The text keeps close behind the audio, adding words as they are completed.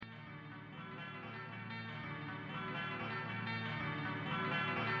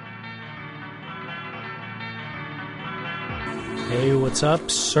Hey, what's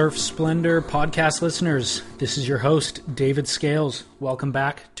up, Surf Splendor podcast listeners? This is your host, David Scales. Welcome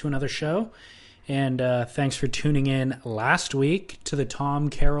back to another show, and thanks for tuning in last week to the Tom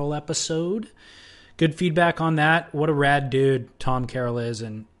Carroll episode. Good feedback on that. What a rad dude Tom Carroll is,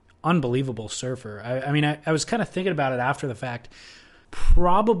 and unbelievable surfer. I was kind of thinking about it after the fact.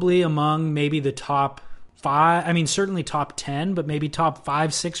 Probably among maybe the top 5, certainly top 10, but maybe top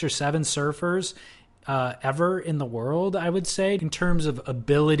 5, 6, or 7 surfers ever in the world, I would say, in terms of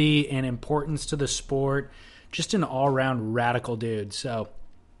ability and importance to the sport. Just an all-around radical dude. So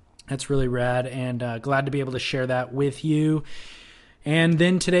that's really rad, and glad to be able to share that with you. And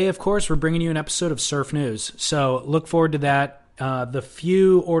then today, of course, we're bringing you an episode of Surf News. So look forward to that. The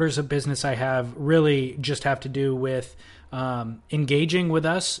few orders of business I have really just have to do with engaging with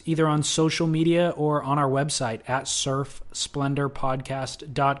us either on social media or on our website at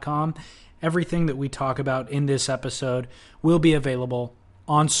surfsplendorpodcast.com. Everything that we talk about in this episode will be available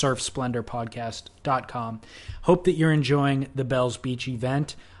on surfsplendorpodcast.com. Hope that you're enjoying the Bells Beach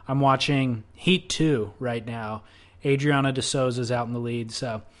event. I'm watching Heat 2 right now. Adriana de Souza is out in the lead,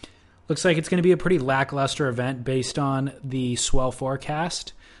 so looks like it's going to be a pretty lackluster event based on the swell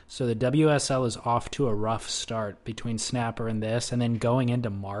forecast. So the WSL is off to a rough start between Snapper and this, and then going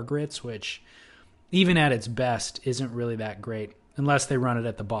into Margaret's, which even at its best isn't really that great. Unless they run it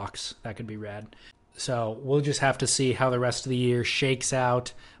at the box. That could be rad. So we'll just have to see how the rest of the year shakes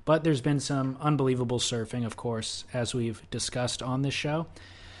out. But there's been some unbelievable surfing, of course, as we've discussed on this show.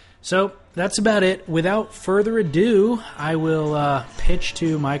 So that's about it. Without further ado, I will pitch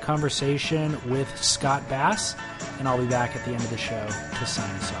to my conversation with Scott Bass, and I'll be back at the end of the show to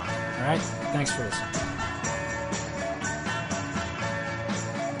sign us off. All right? Thanks for listening.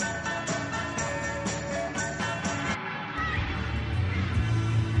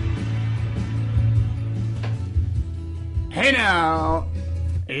 Hey now.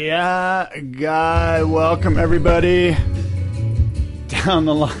 Yeah, guy, welcome everybody down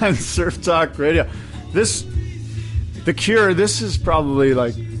the line, Surf Talk Radio. The Cure, this is probably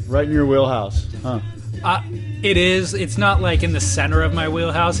like right in your wheelhouse, huh? It is. It's not like in the center of my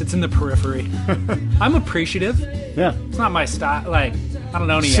wheelhouse. It's in the periphery. I'm appreciative. Yeah. It's not my style. Like, I don't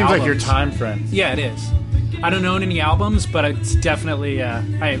know any albums. Seems like your time friend. Yeah, it is. I don't own any albums, but it's definitely,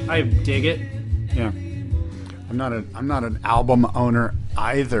 I dig it. Yeah. I'm not an album owner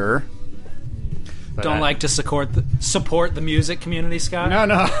either. Don't like to support the music community, Scott? No.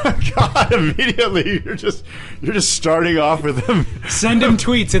 God, immediately you're just starting off with him. Send him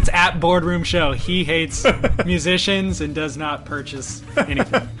tweets. It's at Boardroom Show. He hates musicians and does not purchase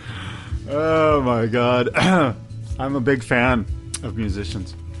anything. Oh my God. I'm a big fan of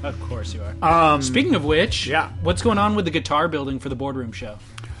musicians. Of course you are. Speaking of which, yeah, what's going on with the guitar building for the Boardroom Show?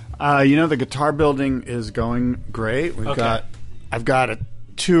 The guitar building is going great. I've got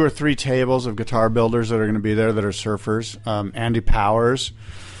 2 or 3 tables of guitar builders that are going to be there that are surfers. Andy Powers,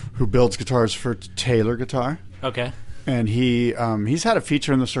 who builds guitars for Taylor Guitar. Okay. And he's had a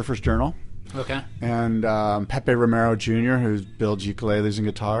feature in the Surfer's Journal. Okay. And Pepe Romero Jr., who builds ukuleles and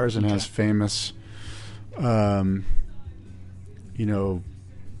guitars and has famous,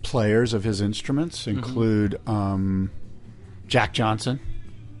 players of his instruments include Jack Johnson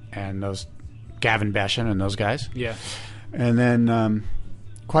and those Gavin Beshan and those guys. Yeah. And then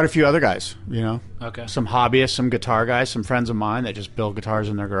quite a few other guys, Okay. Some hobbyists, some guitar guys, some friends of mine that just build guitars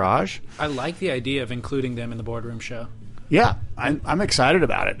in their garage. I like the idea of including them in the Boardroom Show. Yeah, I'm excited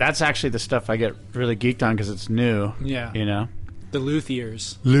about it. That's actually the stuff I get really geeked on because it's new. Yeah. The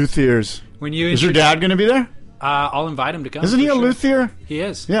Luthiers. Is your dad going to be there? I'll invite him to come. Isn't he a luthier? He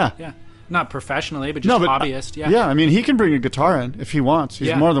is. Yeah. Yeah. Not professionally, but just hobbyist. Yeah. Yeah, I mean, he can bring a guitar in if he wants.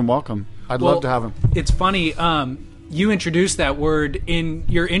 He's more than welcome. I'd love to have him. It's funny. You introduced that word in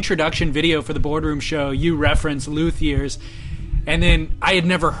your introduction video for the Boardroom Show. You referenced luthiers. And then I had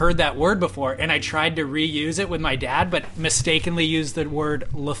never heard that word before, and I tried to reuse it with my dad, but mistakenly used the word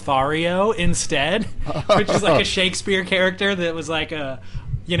Lothario instead, which is like a Shakespeare character that was like a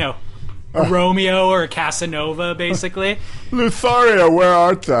Romeo or a Casanova, basically. Lothario, where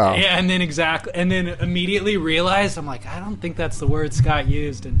art thou? Yeah, and then immediately realized, I'm like, I don't think that's the word Scott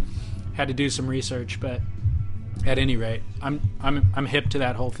used, and had to do some research, but at any rate, I'm hip to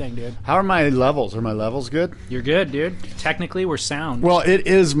that whole thing, dude. How are my levels? Are my levels good? You're good, dude. Technically, we're sound. Well, it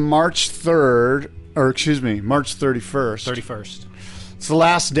is March 31st. March 31st. It's the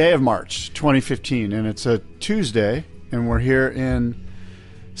last day of March 2015, and it's a Tuesday, and we're here in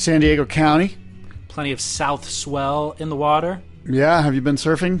San Diego County. Plenty of south swell in the water. Yeah, have you been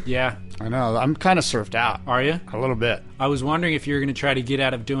surfing? Yeah. I know. I'm kind of surfed out. Are you? A little bit. I was wondering if you were going to try to get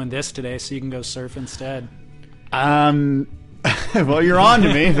out of doing this today so you can go surf instead. Well, you're on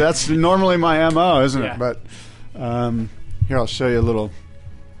to me. That's normally my MO, isn't Yeah. it? But here, I'll show you a little.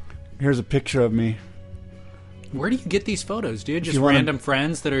 Here's a picture of me. Where do you get these photos, dude? Just you wanna- random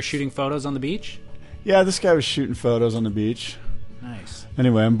friends that are shooting photos on the beach? Yeah, this guy was shooting photos on the beach. Nice.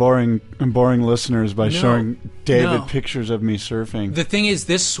 Anyway, I'm boring listeners by showing David no. pictures of me surfing. The thing is,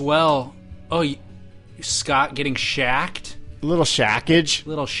 this swell... Oh, Scott getting shacked? A little shackage.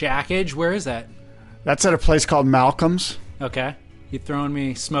 Little shackage? Where is that? That's at a place called Malcolm's. Okay. You throwing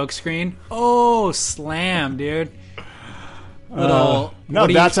me smoke screen? Oh, slam, dude. Little... No, what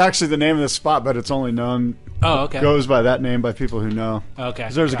do that's actually the name of the spot, but it's only known... Oh, okay. Goes by that name by people who know. Okay.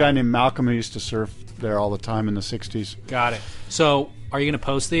 'Cause there's a got guy it. named Malcolm who used to surf there all the time in the 60s. Got it. So, are you going to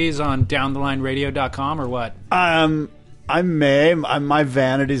post these on downthelineradio.com or what? I may. My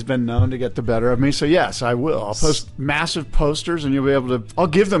vanity's been known to get the better of me, so yes, I will. I'll post massive posters, and you'll be able to... I'll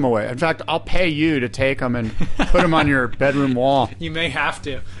give them away. In fact, I'll pay you to take them and put them on your bedroom wall. You may have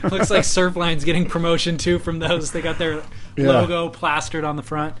to. Looks like Surfline's getting promotion too from those. They got their logo plastered on the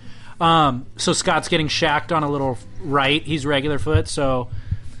front. So Scott's getting shacked on a little right. He's regular foot, so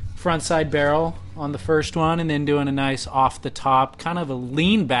front side barrel on the first one, and then doing a nice off the top, kind of a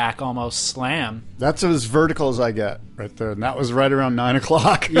lean back almost slam. That's as vertical as I get right there, and that was right around 9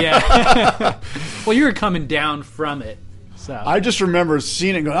 o'clock. Yeah. Well, you were coming down from it, so I just remember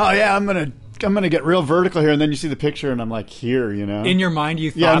seeing it, going, "Oh yeah, I'm gonna get real vertical here," and then you see the picture, and I'm like, "Here, you know." in your mind,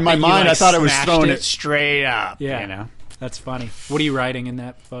 you thought yeah, in my that you, mind, like, I thought it was smashed throwing it straight up. Yeah, you know. That's funny. What are you writing in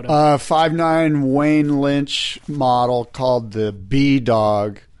that photo? 5'9" Wayne Lynch model called the B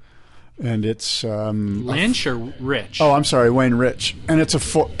Dog, and it's Lynch or Rich? oh, I'm sorry, Wayne Rich, and it's a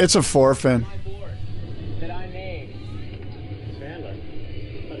four fin. My board that I made. Sandler.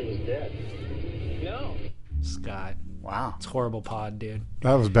 I thought he was dead. No. Scott. Wow, It's horrible pod, dude.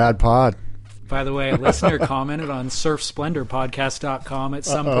 that was bad pod. By the way, a listener commented on surfsplendorpodcast.com at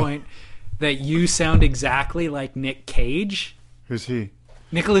some point that you sound exactly like Nick Cage. Who's he?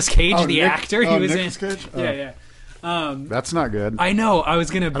 Nicolas Cage, Oh, the Nick- actor. He oh, was Nicolas in. Cage? Oh. Yeah, yeah. That's not good. I know. I was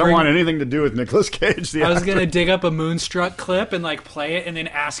gonna. I don't want anything to do with Nicolas Cage. The I was actor. gonna dig up a Moonstruck clip and like play it, and then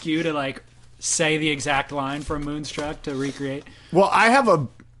ask you to like say the exact line from Moonstruck to recreate. Well, I have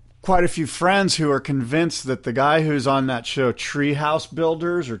quite a few friends who are convinced that the guy who's on that show, Treehouse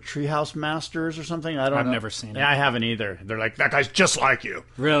Builders or Treehouse Masters or something, I don't know. I've never seen it. Yeah, I haven't either. They're like, that guy's just like you.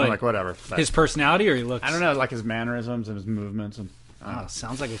 Really? I'm like, whatever. But His personality, or he looks. I don't know, like his mannerisms and his movements. And Oh,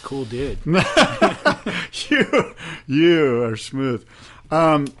 sounds like a cool dude. you are smooth.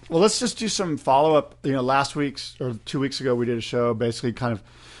 Well, let's just do some follow up. Last week's or 2 weeks ago, we did a show basically kind of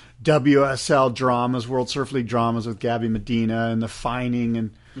WSL dramas, World Surf League dramas with Gabby Medina and the fining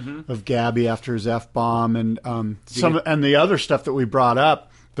and of Gabby after his F-bomb and and the other stuff that we brought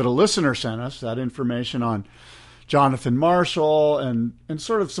up that a listener sent us, that information on Jonathan Marshall and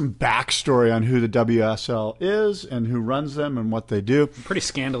sort of some backstory on who the WSL is and who runs them and what they do. Pretty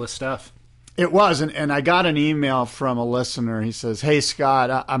scandalous stuff. It was, and I got an email from a listener. He says, "Hey,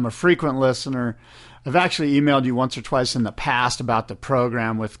 Scott, I'm a frequent listener. I've actually emailed you once or twice in the past about the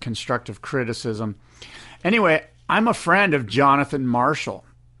program with constructive criticism. Anyway, I'm a friend of Jonathan Marshall."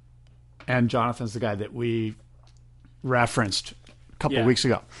 And Jonathan's the guy that we referenced a couple of weeks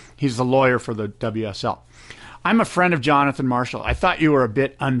ago. He's the lawyer for the WSL. "I'm a friend of Jonathan Marshall. I thought you were a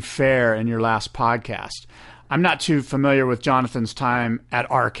bit unfair in your last podcast. I'm not too familiar with Jonathan's time at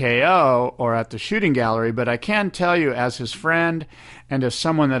RKO or at the shooting gallery, but I can tell you as his friend and as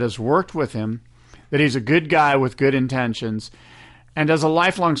someone that has worked with him that he's a good guy with good intentions. And as a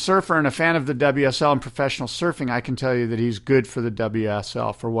lifelong surfer and a fan of the WSL and professional surfing, I can tell you that he's good for the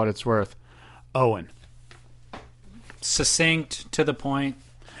WSL for what it's worth. Owen." Succinct, to the point.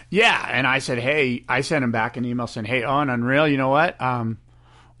 Yeah, and I said, hey, I sent him back an email saying, "Hey, Owen, unreal. You know what?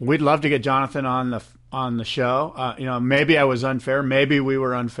 We'd love to get Jonathan on the show. Maybe I was unfair. Maybe we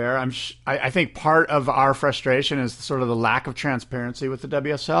were unfair. I think part of our frustration is sort of the lack of transparency with the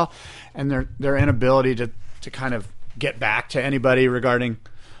WSL and their inability to kind of get back to anybody regarding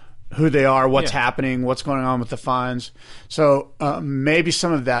who they are, what's happening, what's going on with the fines. So maybe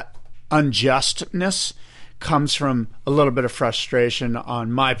some of that unjustness comes from a little bit of frustration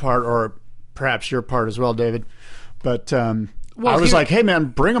on my part, or perhaps your part as well, David. But I was like, "Hey, man,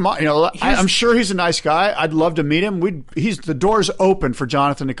 bring him on." I'm sure he's a nice guy. I'd love to meet him. The door's open for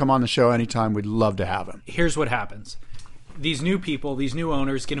Jonathan to come on the show anytime. We'd love to have him. Here's what happens. These new people, these new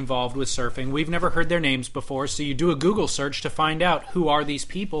owners get involved with surfing. We've never heard their names before, so you do a Google search to find out who are these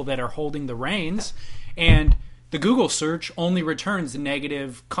people that are holding the reins, and the Google search only returns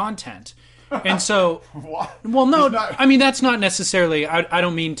negative content. And so, well, no, I mean, that's not necessarily, I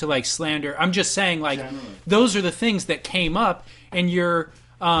don't mean to like slander. I'm just saying like those are the things that came up and you're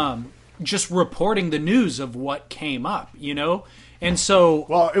just reporting the news of what came up, you know? And so,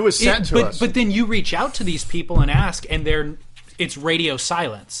 well, it was sent to us. But then you reach out to these people and ask, and it's radio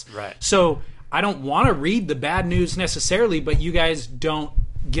silence. Right. So I don't want to read the bad news necessarily, but you guys don't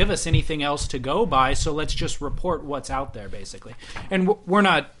give us anything else to go by. So let's just report what's out there, basically. And we're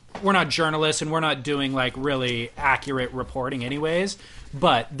not journalists, and we're not doing like really accurate reporting anyways,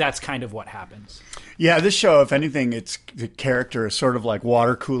 but that's kind of what happens. Yeah, this show, if anything, it's the character is sort of like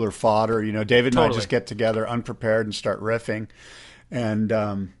water cooler fodder. You know, David and I just get together unprepared and start riffing.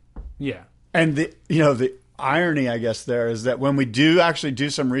 And yeah. And the irony, I guess, there is that when we do actually do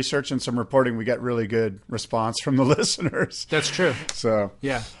some research and some reporting, we get really good response from the listeners. That's true. So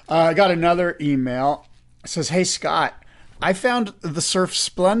yeah. I got another email. It says, "Hey Scott, I found the Surf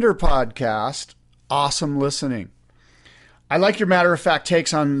Splendor podcast awesome listening. I like your matter-of-fact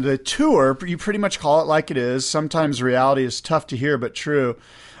takes on the tour. You pretty much call it like it is. Sometimes reality is tough to hear, but true.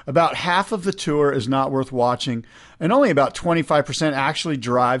 About half of the tour is not worth watching, and only about 25% actually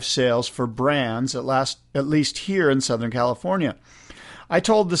drive sales for brands, at least here in Southern California. I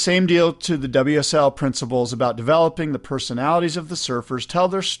told the same deal to the WSL principals about developing the personalities of the surfers, tell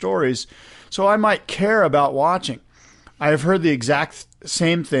their stories, so I might care about watching. I have heard the exact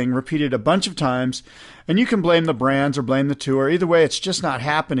same thing repeated a bunch of times, and you can blame the brands or blame the tour. Either way, it's just not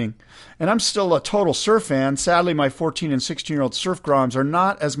happening. And I'm still a total surf fan. Sadly, my 14 and 16-year-old surf groms are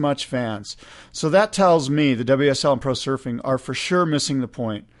not as much fans. So that tells me the WSL and pro surfing are for sure missing the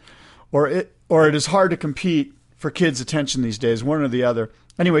point. Or it is hard to compete for kids' attention these days, one or the other.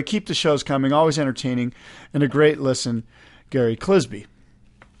 Anyway, keep the shows coming, always entertaining, and a great listen, Gary Clisby."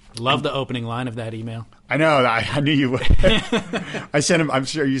 Love the opening line of that email. I know. I knew you would. I sent him. I'm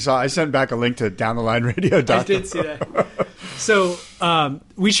sure you saw. I sent back a link to downthelineradio.com. I did see that. So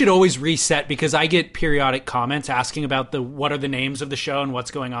we should always reset because I get periodic comments asking about what are the names of the show and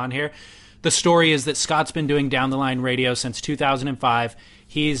what's going on here. The story is that Scott's been doing Down the Line Radio since 2005.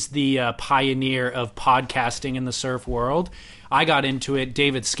 He's the pioneer of podcasting in the surf world. I got into it,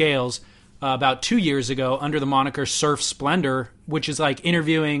 David Scales, about 2 years ago under the moniker Surf Splendor, which is like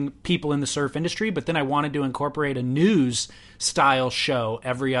interviewing people in the surf industry. But then I wanted to incorporate a news style show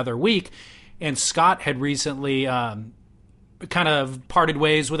every other week. And Scott had recently kind of parted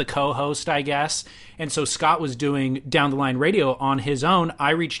ways with a co-host, I guess. And so Scott was doing Down the Line Radio on his own.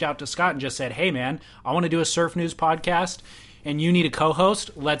 I reached out to Scott and just said, "Hey man, I want to do a surf news podcast and you need a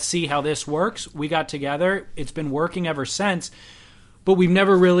co-host. Let's see how this works." We got together. It's been working ever since. But we've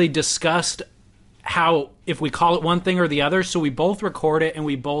never really discussed how, if we call it one thing or the other. So we both record it and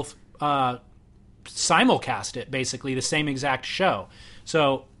we both simulcast it, basically, the same exact show.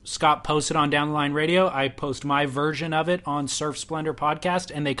 So Scott posted on Down the Line Radio. I post my version of it on Surf Splendor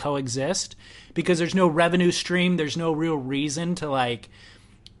Podcast, and they coexist because there's no revenue stream. There's no real reason to, like,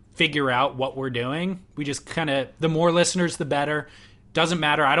 figure out what we're doing. We just kind of, the more listeners, the better. Doesn't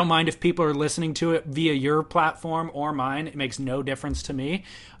matter. I don't mind if people are listening to it via your platform or mine. It makes no difference to me.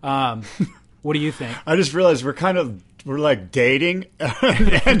 What do you think? I just realized we're like dating,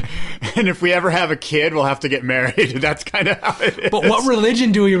 and if we ever have a kid, we'll have to get married. That's kind of how it is. But what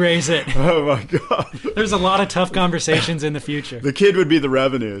religion do we raise it? Oh my God! There's a lot of tough conversations in the future. The kid would be the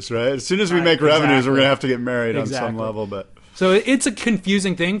revenues, right? As soon as we make revenues, we're going to have to get married on some level. But so it's a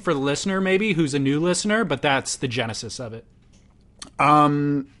confusing thing for the listener, maybe who's a new listener, but that's the genesis of it.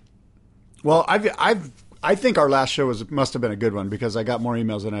 Well, I think our last show must have been a good one because I got more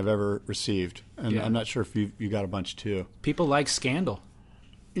emails than I've ever received, and I'm not sure if you got a bunch too. People like scandal.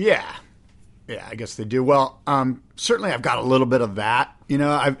 Yeah, I guess they do. Well, certainly I've got a little bit of that. You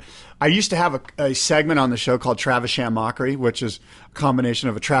know, I used to have a segment on the show called Travisham Mockery, which is a combination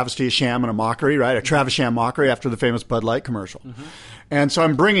of a travesty, a sham, and a mockery, right? A Travisham Mockery after the famous Bud Light commercial. Mm-hmm. And so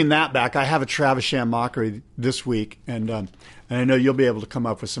I'm bringing that back. I have a Travisham Mockery this week, and I know you'll be able to come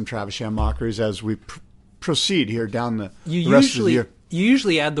up with some Travisham Mockeries as we proceed here down the rest of the year. You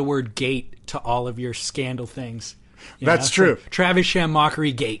usually add the word gate to all of your scandal things. That's true. So Travisham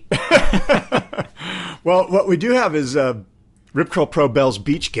Mockery gate. Well, what we do have is Rip Curl Pro Bell's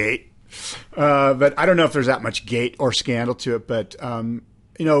Beach Gate. But I don't know if there's that much gate or scandal to it. But, you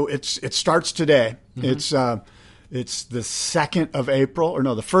know, it starts today. Mm-hmm. It's the 2nd of April, or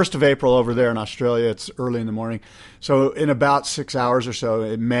no, the 1st of April over there in Australia. It's early in the morning. So in about 6 hours or so,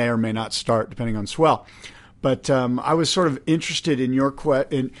 it may or may not start, depending on swell. But I was sort of interested in your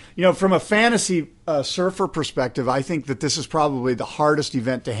question. You know, from a fantasy surfer perspective, I think that this is probably the hardest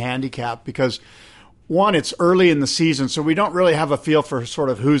event to handicap because one, it's early in the season, so we don't really have a feel for sort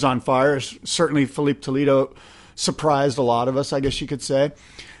of who's on fire. Certainly Felipe Toledo surprised a lot of us, I guess you could say.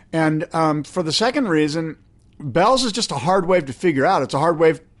 And for the second reason, Bells is just a hard wave to figure out. It's a hard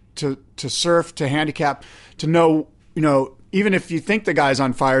wave to surf, to handicap, to know, even if you think the guy's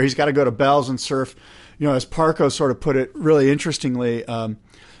on fire, he's got to go to Bells and surf. As Parco sort of put it really interestingly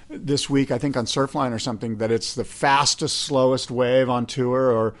this week, I think on Surfline or something, that it's the fastest, slowest wave on tour,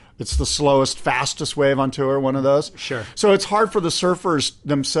 or it's the slowest, fastest wave on tour, one of those. Sure. So it's hard for the surfers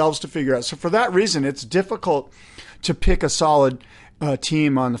themselves to figure out. So for that reason, it's difficult to pick a solid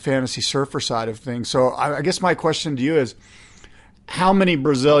team on the fantasy surfer side of things. So I guess my question to you is, how many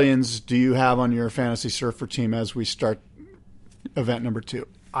Brazilians do you have on your fantasy surfer team as we start event number 2?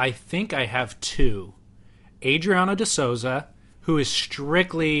 I think I have 2. Adriano de Souza, who is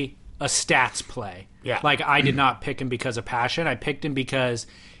strictly a stats play. Yeah. Like, I did not pick him because of passion. I picked him because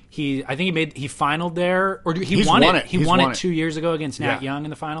he finaled there, or he won it. He won it 2 years ago against Nat Young in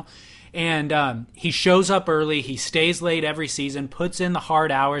the final. And he shows up early. He stays late every season, puts in the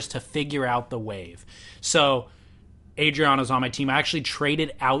hard hours to figure out the wave. So Adriano's on my team. I actually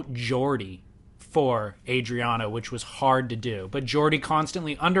traded out Jordy for Adriano, which was hard to do. But Jordy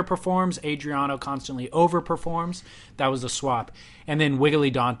constantly underperforms. Adriano constantly overperforms. That was the swap. And then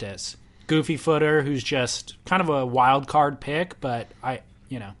Wiggly Dantes, goofy footer, who's just kind of a wild card pick, but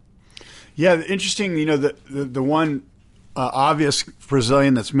Yeah, interesting. The one obvious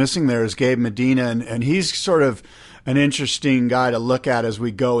Brazilian that's missing there is Gabe Medina, and he's sort of an interesting guy to look at as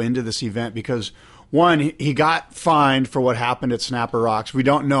we go into this event because, one, he got fined for what happened at Snapper Rocks. We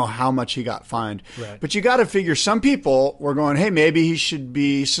don't know how much he got fined. Right. But you got to figure some people were going, hey, maybe he should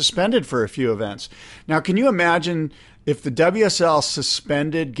be suspended for a few events. Now, can you imagine if the WSL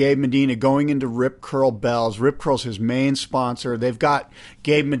suspended Gabe Medina going into Rip Curl Bells? Rip Curl's his main sponsor. They've got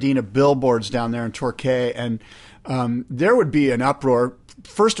Gabe Medina billboards down there in Torquay, and there would be an uproar,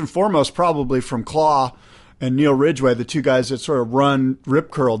 first and foremost probably from Claw and Neil Ridgway, the two guys that sort of run Rip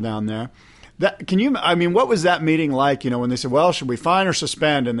Curl down there. What was that meeting like, when they said, well, should we fine or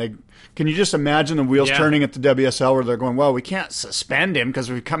suspend? And can you just imagine the wheels turning at the WSL where they're going, well, we can't suspend him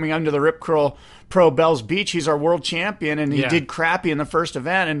because we're coming under the Rip Curl Pro Bells Beach. He's our world champion, and he did crappy in the first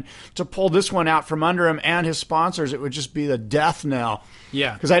event. And to pull this one out from under him and his sponsors, it would just be the death knell.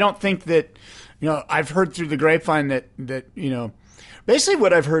 Yeah. Because I don't think that, I've heard through the grapevine that basically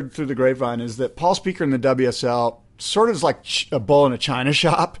what I've heard through the grapevine is that Paul Speaker in the WSL sort of is like a bull in a china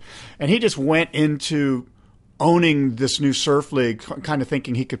shop, and he just went into owning this new surf league kind of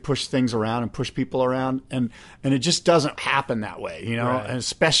thinking he could push things around and push people around, and it just doesn't happen that way, Right. And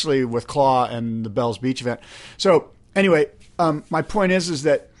especially with Claw and the Bells Beach event. So anyway, my point is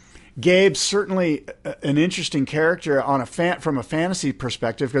that Gabe's certainly an interesting character from a fantasy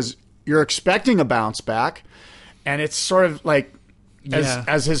perspective because you're expecting a bounce back, and it's sort of like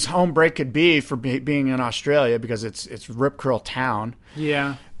as his home break could be for being in Australia because it's Rip Curl town.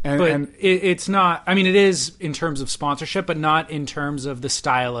 Yeah. And it's not. I mean, it is in terms of sponsorship, but not in terms of the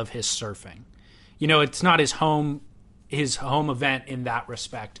style of his surfing. It's not his home event in that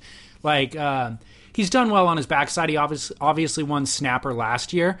respect. Like he's done well on his backside. He obviously won Snapper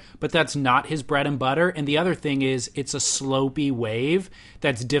last year, but that's not his bread and butter. And the other thing is, it's a slopey wave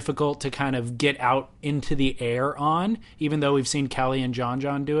that's difficult to kind of get out into the air on, even though we've seen Kelly and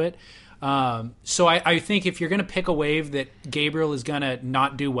John do it. So I think if you're going to pick a wave that Gabriel is going to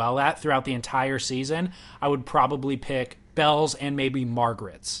not do well at throughout the entire season, I would probably pick Bells and maybe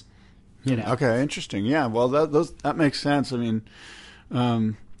Margaret's. Okay, interesting. Yeah, well, that makes sense. I mean,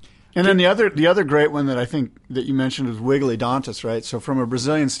 and then the other great one that I think that you mentioned was Wiggly Dantes, right? So from a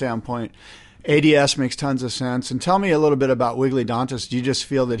Brazilian standpoint, ADS makes tons of sense. And tell me a little bit about Wiggly Dantes. Do you just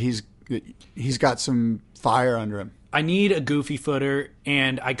feel that he's got some fire under him? I need a goofy footer,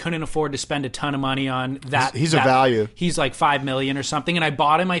 and I couldn't afford to spend a ton of money on that. He's a value. He's like $5 million or something, and I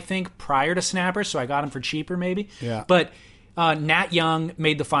bought him, I think, prior to Snapper, so I got him for cheaper maybe. Yeah. But Nat Young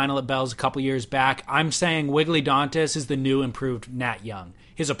made the final at Bells a couple years back. I'm saying Wiggly Dantes is the new improved Nat Young.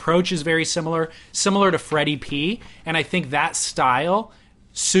 His approach is very similar to Freddie P, and I think that style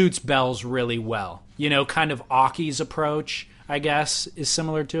suits Bells really well. Kind of Aki's approach, I guess, is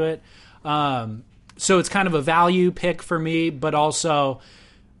similar to it. So it's kind of a value pick for me, but also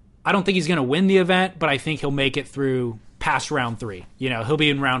I don't think he's going to win the event, but I think he'll make it through past round 3. He'll be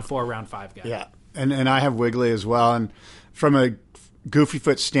in round 4, round 5 guy. Yeah, and I have Wiggly as well. And from a goofy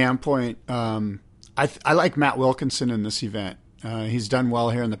foot standpoint, I like Matt Wilkinson in this event. He's done well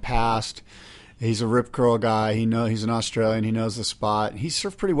here in the past. He's a Rip Curl guy. He's an Australian. He knows the spot. He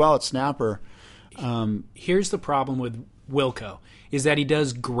surfed pretty well at Snapper. Here's the problem with Wilco is that he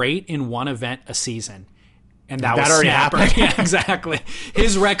does great in one event a season. And that was already Snapper. happened. Yeah, exactly.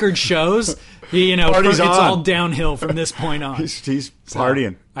 His record shows, Party's it's on. all downhill from this point on. He's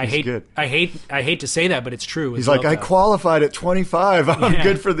partying. I He's good. hate to say that, but it's true. He's like, I qualified at 25. I'm Yeah.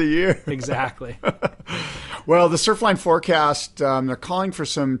 good for the year. Exactly. Well, the Surfline forecast, they're calling for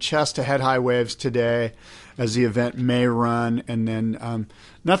some chest to head high waves today as the event may run. And then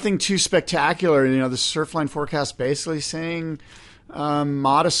nothing too spectacular. The Surfline forecast basically saying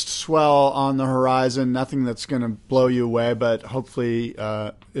modest swell on the horizon, nothing that's going to blow you away, but hopefully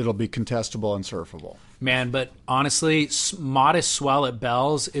it'll be contestable and surfable. Man, but honestly, modest swell at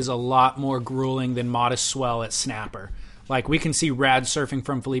Bells is a lot more grueling than modest swell at Snapper. Like, we can see rad surfing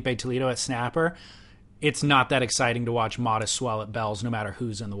from Felipe Toledo at Snapper. It's not that exciting to watch modest swell at Bells, no matter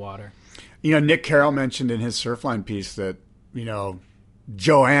who's in the water. Nick Carroll mentioned in his Surfline piece that,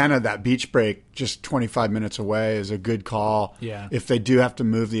 Joanna, that beach break just 25 minutes away, is a good call. Yeah. If they do have to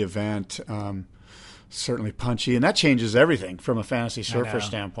move the event, certainly punchy. And that changes everything from a fantasy surfer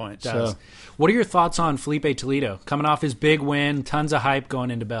standpoint. It does. So, what are your thoughts on Felipe Toledo? Coming off his big win, tons of hype going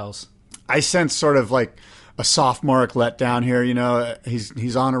into Bells. I sense sort of like a sophomoric letdown here.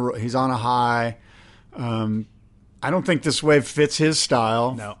 He's on a high. I don't think this wave fits his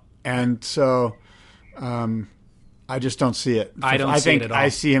style. No. And so I just don't see it. I think it at all. I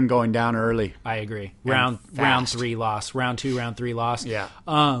see him going down early. I agree. And Round fast. 3 loss. Round 2, round 3 loss. Yeah.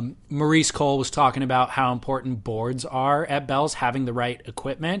 Maurice Cole was talking about how important boards are at Bells, having the right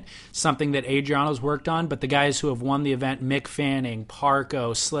equipment, something that Adriano's worked on. But the guys who have won the event, Mick Fanning,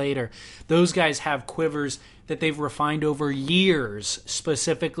 Parco, Slater, those guys have quivers that they've refined over years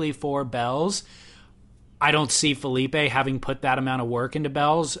specifically for Bells. I don't see Felipe having put that amount of work into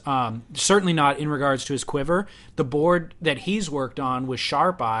Bells. Certainly not in regards to his quiver. The board that he's worked on was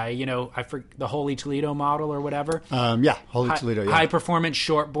Sharp Eye, the Holy Toledo model or whatever. Holy Toledo, yeah. High performance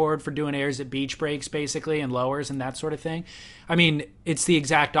short board for doing airs at beach breaks, basically, and lowers and that sort of thing. I mean, it's the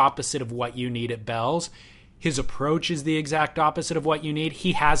exact opposite of what you need at Bells. His approach is the exact opposite of what you need.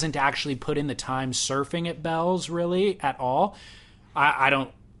 He hasn't actually put in the time surfing at Bells, really, at all. I don't...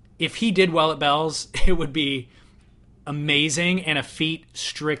 If he did well at Bells, it would be amazing and a feat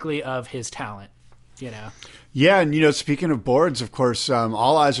strictly of his talent, Yeah, and speaking of boards, of course,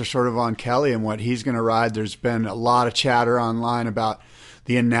 all eyes are sort of on Kelly and what he's going to ride. There's been a lot of chatter online about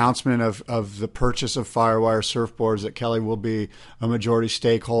the announcement of the purchase of Firewire surfboards, that Kelly will be a majority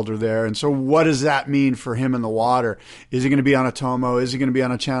stakeholder there. And so what does that mean for him in the water? Is he going to be on a Tomo? Is he going to be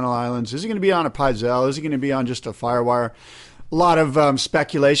on a Channel Islands? Is he going to be on a Paizel? Is he going to be on just a Firewire? A lot of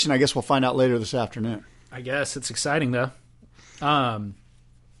speculation. I guess we'll find out later this afternoon. I guess it's exciting, though.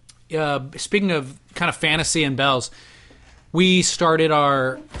 Speaking of kind of fantasy and Bells, we started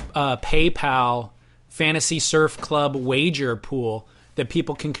our PayPal Fantasy Surf Club wager pool that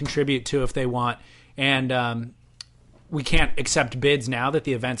people can contribute to if they want. And we can't accept bids now that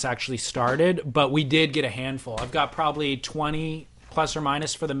the event's actually started, but we did get a handful. I've got probably 20 plus or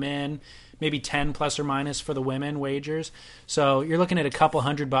minus for the men, maybe 10 plus or minus for the women wagers. So you're looking at a couple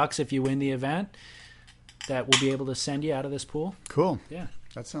 $100 if you win the event that we'll be able to send you out of this pool. Cool. Yeah.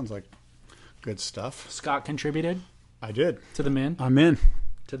 That sounds like good stuff. Scott contributed I did. to the men. I'm in.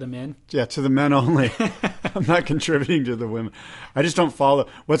 To the men. Yeah, to the men only. I'm not contributing to the women. I just don't follow.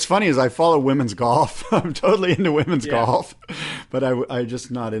 What's funny is I follow women's golf. I'm totally into women's golf, but I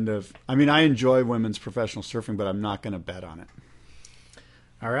just not into. I mean, I enjoy women's professional surfing, but I'm not going to bet on it.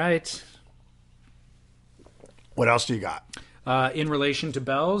 All right. What else do you got? In relation to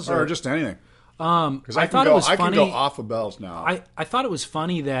Bells, Or just anything? Because I thought it was I funny. can go off of Bells now. I thought it was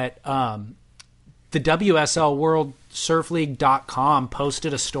funny that the WSL World Surf League.com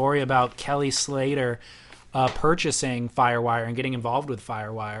posted a story about Kelly Slater purchasing Firewire and getting involved with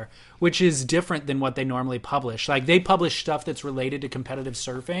Firewire, which is different than what they normally publish. Like, they publish stuff that's related to competitive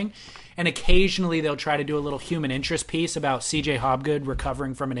surfing, and occasionally they'll try to do a little human interest piece about CJ Hobgood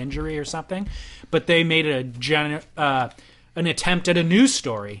recovering from an injury or something, but they made an attempt at a news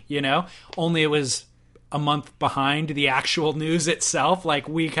story, only it was a month behind the actual news itself. Like,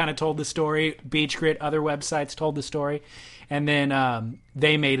 we kind of told the story, Beach Grit, other websites told the story, and then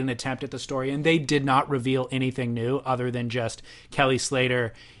they made an attempt at the story, and they did not reveal anything new other than just Kelly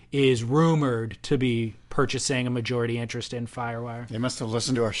Slater is rumored to be purchasing a majority interest in Firewire. They must have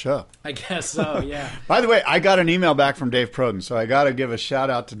listened to our show. I guess so, yeah. By the way, I got an email back from Dave Proden, so I got to give a shout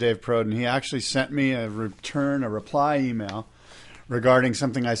out to Dave Proden. He actually sent me a reply email regarding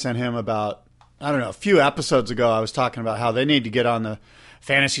something I sent him about, I don't know, a few episodes ago. I was talking about how they need to get on the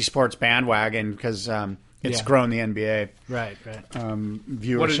fantasy sports bandwagon because it's Yeah. grown the NBA Right.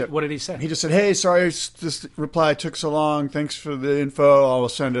 viewership. What did he say? He just said, "Hey, sorry, this reply took so long. Thanks for the info. I will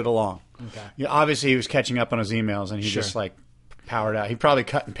send it along." Okay. Yeah, obviously, he was catching up on his emails, and he Sure. just like powered out. He probably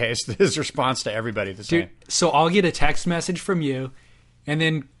cut and pasted his response to everybody the same. Dude, so I'll get a text message from you, and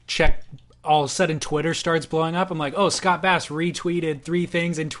then check. All of a sudden, Twitter starts blowing up. I'm like, oh, Scott Bass retweeted 3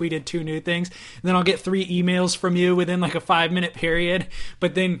 things and tweeted 2 new things. And then I'll get 3 emails from you within like a 5-minute period,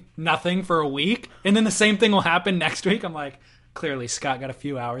 but then nothing for a week. And then the same thing will happen next week. I'm like, clearly Scott got a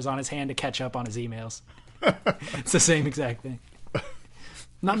few hours on his hand to catch up on his emails. It's the same exact thing.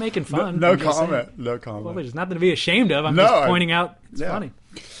 Not making fun. No I'm just saying. comment. No comment. Well, there's nothing to be ashamed of. I'm No, just pointing out it's yeah. funny.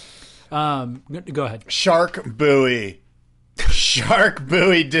 Go ahead. Shark buoy. Shark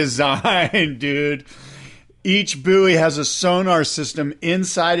buoy design, dude. Each buoy has a sonar system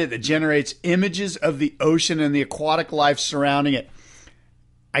inside it that generates images of the ocean and the aquatic life surrounding it.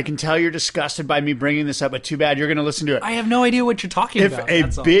 I can tell you're disgusted by me bringing this up, but too bad you're going to listen to it. I have no idea what you're talking If about. a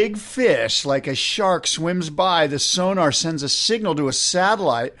That's all. big fish like a shark swims by, the sonar sends a signal to a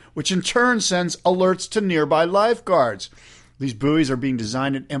satellite, which in turn sends alerts to nearby lifeguards. These buoys are being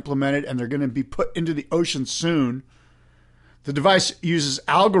designed and implemented, and they're going to be put into the ocean soon. The device uses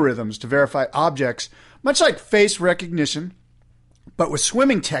algorithms to verify objects, much like face recognition, but with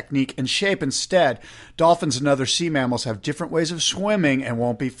swimming technique and shape instead. Dolphins and other sea mammals have different ways of swimming and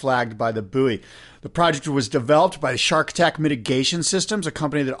won't be flagged by the buoy. The project was developed by Shark Attack Mitigation Systems, a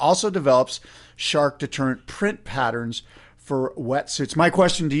company that also develops shark deterrent print patterns for wetsuits. My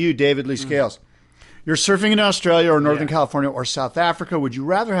question to you, David Lee Scales. You're surfing in Australia or Northern California or South Africa. Would you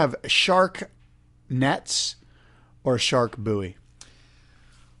rather have shark nets or a shark buoy?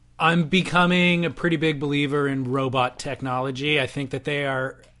 I'm becoming a pretty big believer in robot technology. I think that they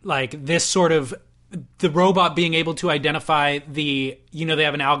are like this sort of the robot being able to identify they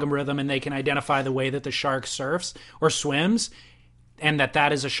have an algorithm and they can identify the way that the shark surfs or swims, and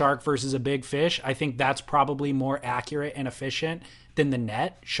that is a shark versus a big fish. I think that's probably more accurate and efficient than the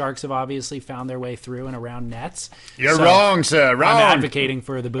net. Sharks have obviously found their way through and around nets. You're So wrong, sir. Wrong. I'm advocating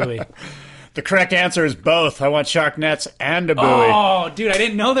for the buoy. The correct answer is both. I want shark nets and a buoy. Oh, dude, I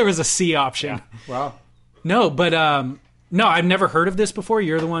didn't know there was a C option. Wow. No, but no, I've never heard of this before.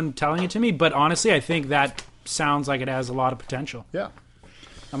 You're the one telling it to me. But honestly, I think that sounds like it has a lot of potential. Yeah.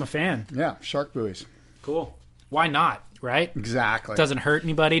 I'm a fan. Yeah. Shark buoys. Cool. Why not, right? Exactly. Doesn't hurt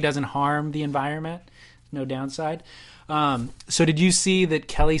anybody, doesn't harm the environment. No downside. So did you see that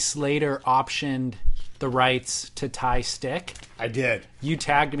Kelly Slater optioned the rights to tie stick? I did. You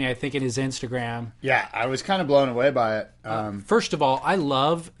tagged me, I think, in his Instagram. Yeah, I was kind of blown away by it. First of all, I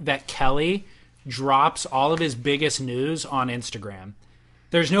love that Kelly drops all of his biggest news on Instagram.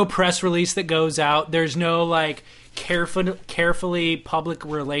 There's no press release that goes out. There's no like carefully public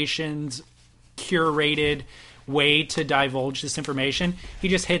relations curated way to divulge this information. He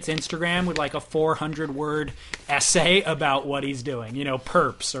just hits Instagram with like a 400-word essay about what he's doing,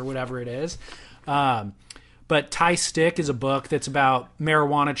 perps or whatever it is. But Tie Stick is a book that's about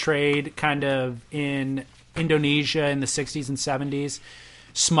marijuana trade kind of in Indonesia in the 60s and 70s,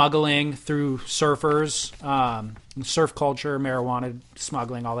 smuggling through surfers, surf culture, marijuana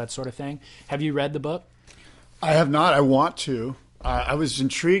smuggling, all that sort of thing. Have you read the book? I have not. I want to. I was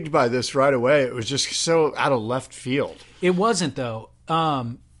intrigued by this right away. It was just so out of left field. It wasn't, though.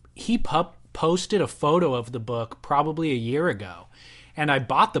 He posted a photo of the book probably a year ago, and I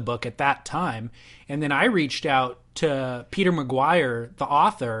bought the book at that time. And then I reached out to Peter McGuire, the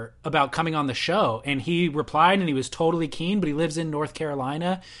author, about coming on the show. And he replied, and he was totally keen, but he lives in North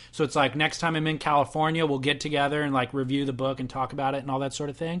Carolina. So it's like, next time I'm in California, we'll get together and like review the book and talk about it and all that sort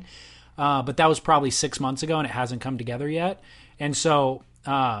of thing. But that was probably 6 months ago, and it hasn't come together yet. And so,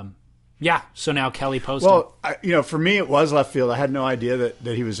 so now Kelly posted. Well, for me, it was left field. I had no idea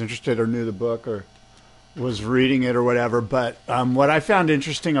that he was interested or knew the book or was reading it or whatever. But what I found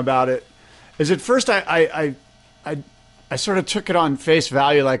interesting about it is at first I sort of took it on face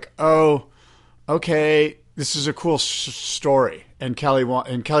value, like, oh, okay, this is a cool story, and Kelly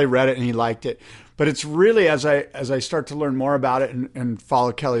read it and he liked it. But it's really as I start to learn more about it and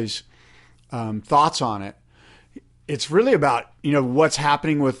follow Kelly's thoughts on it, it's really about what's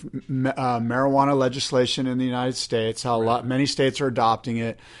happening with marijuana legislation in the United States, how many states are adopting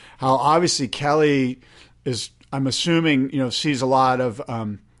it, how obviously Kelly is, I'm assuming, sees a lot of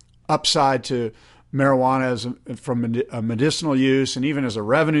upside to marijuana from a medicinal use and even as a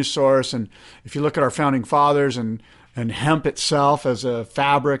revenue source. And if you look at our founding fathers and hemp itself as a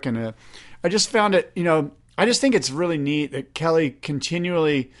fabric I just found it, I just think it's really neat that Kelly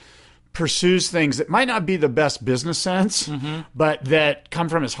continually pursues things that might not be the best business sense, but that come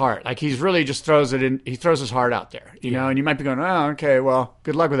from his heart. Like he's really just throws it in. He throws his heart out there, you know. And you might be going, "Oh, okay, well,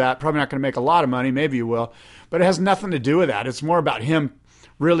 good luck with that. Probably not going to make a lot of money. Maybe you will, but it has nothing to do with that. It's more about him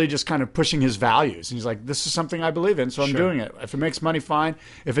really just kind of pushing his values. And he's like, this is something I believe in, so I'm doing it. If it makes money, fine.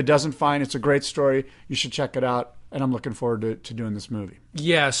 If it doesn't, fine. It's a great story. You should check it out. And I'm looking forward to doing this movie.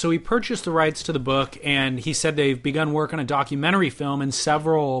 Yeah, so he purchased the rights to the book, and he said they've begun work on a documentary film, and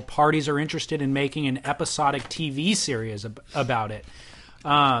several parties are interested in making an episodic TV series about it.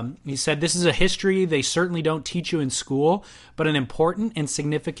 He said, this is a history they certainly don't teach you in school, but an important and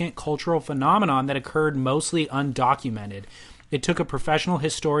significant cultural phenomenon that occurred mostly undocumented. It took a professional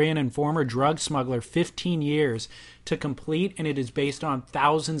historian and former drug smuggler 15 years to complete, and it is based on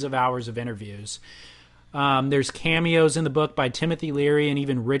thousands of hours of interviews. There's cameos in the book by Timothy Leary and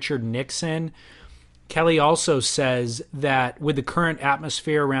even Richard Nixon. Kelly also says that with the current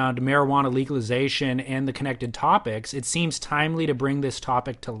atmosphere around marijuana legalization and the connected topics, it seems timely to bring this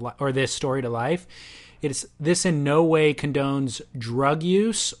topic or this story to life. This in no way condones drug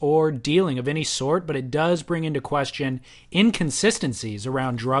use or dealing of any sort, but it does bring into question inconsistencies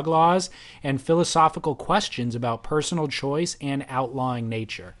around drug laws and philosophical questions about personal choice and outlawing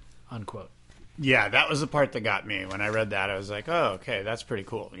nature, unquote. Yeah, that was the part that got me. When I read that, I was like, oh, okay, that's pretty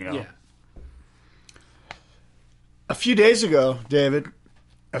cool. You know? Yeah. A few days ago, David,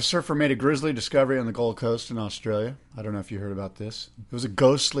 a surfer made a grisly discovery on the Gold Coast in Australia. I don't know if you heard about this. It was a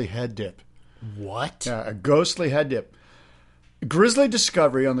ghostly head dip. What? Yeah, a ghostly head dip. A grisly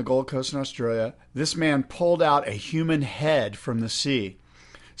discovery on the Gold Coast in Australia. This man pulled out a human head from the sea,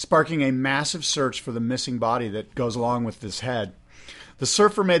 sparking a massive search for the missing body that goes along with this head. The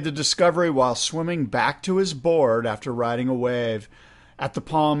surfer made the discovery while swimming back to his board after riding a wave at the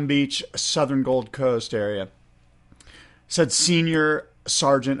Palm Beach, southern Gold Coast area, said Senior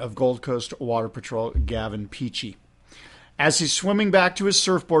Sergeant of Gold Coast Water Patrol Gavin Peachy. As he's swimming back to his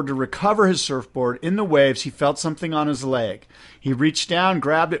surfboard to recover his surfboard in the waves, he felt something on his leg. He reached down,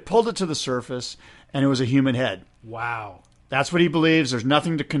 grabbed it, pulled it to the surface, and it was a human head. Wow. That's what he believes. There's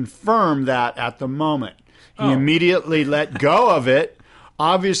nothing to confirm that at the moment. He immediately let go of it,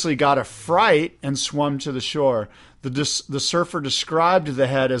 obviously got a fright, and swam to the shore. The surfer described the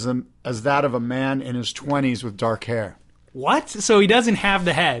head as that of a man in his 20s with dark hair. What? So he doesn't have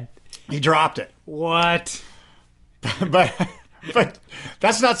the head? He dropped it. What? But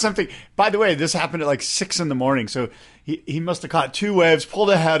that's not something. By the way, this happened at like 6 a.m. So he must have caught 2 waves, pulled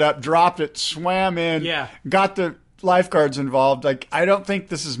a head up, dropped it, swam in, got the lifeguards involved. Like, I don't think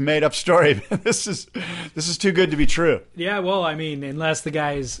this is made up story. This is too good to be true. Yeah, well, I mean, unless the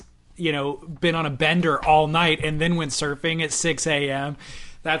guy's been on a bender all night and then went surfing at 6 a.m.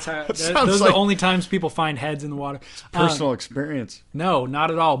 That's how. Those are the only times people find heads in the water. Personal experience. No, not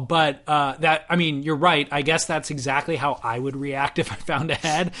at all. But you're right. I guess that's exactly how I would react if I found a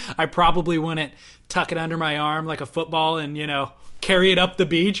head. I probably wouldn't tuck it under my arm like a football and carry it up the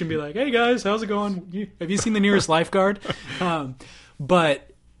beach and be like, "Hey guys, how's it going? Have you seen the nearest lifeguard?"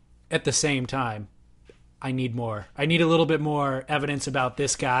 But at the same time, I need more. I need a little bit more evidence about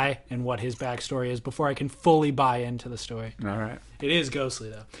this guy and what his backstory is before I can fully buy into the story. All right. It is ghostly,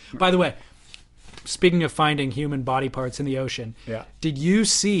 though. By the way, speaking of finding human body parts in the ocean, did you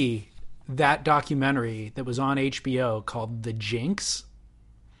see that documentary that was on HBO called The Jinx?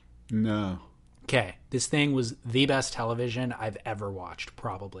 No. Okay. This thing was the best television I've ever watched,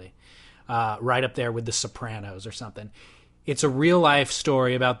 probably. Right up there with The Sopranos or something. It's a real-life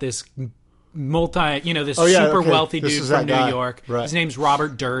story about this super wealthy dude from New York. Right. His name's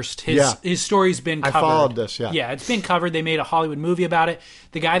Robert Durst. His story's been covered. I followed this, Yeah, it's been covered. They made a Hollywood movie about it.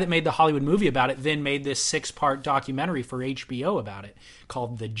 The guy that made the Hollywood movie about it then made this 6-part documentary for HBO about it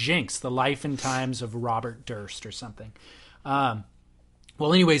called The Jinx, The Life and Times of Robert Durst or something.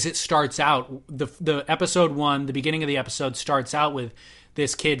 Well, anyways, it starts out, the episode 1, the beginning of the episode starts out with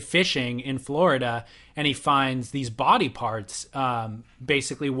this kid fishing in Florida, and he finds these body parts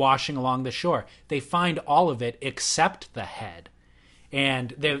basically washing along the shore. They find all of it except the head.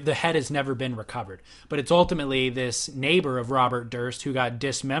 And the head has never been recovered. But it's ultimately this neighbor of Robert Durst who got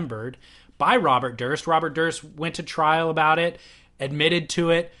dismembered by Robert Durst. Robert Durst went to trial about it, admitted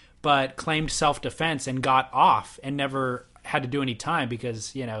to it, but claimed self-defense and got off and never had to do any time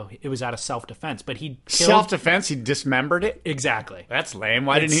because, it was out of self-defense. But he killed... Self-defense? He dismembered it? Exactly. That's lame.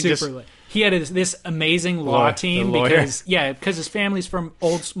 Why didn't he just... He had this amazing law team because his family's from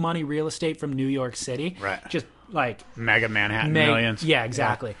old money real estate from New York City. Right. Just like... Mega Manhattan millions. Yeah,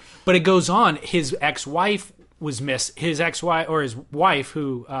 exactly. Yeah. But it goes on. His ex-wife was his wife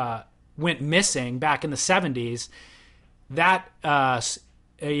who went missing back in the 70s, that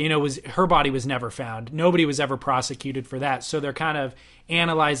her body was never found. Nobody was ever prosecuted for that. So they're kind of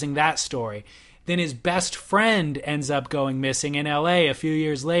analyzing that story. Then his best friend ends up going missing in LA a few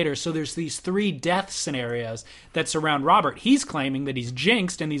years later. So there's these 3 death scenarios that surround Robert. He's claiming that he's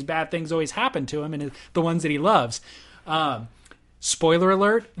jinxed and these bad things always happen to him and the ones that he loves. Spoiler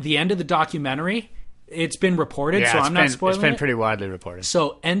alert, the end of the documentary, it's been reported, so I'm not spoiling it. It's been pretty widely reported.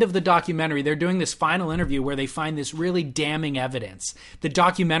 So, end of the documentary, they're doing this final interview where they find this really damning evidence. The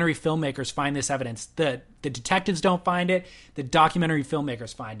documentary filmmakers find this evidence. The detectives don't find it. The documentary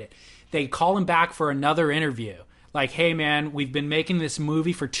filmmakers find it. They call him back for another interview. Like, hey, man, we've been making this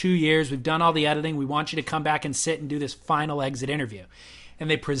movie for 2 years. We've done all the editing. We want you to come back and sit and do this final exit interview. And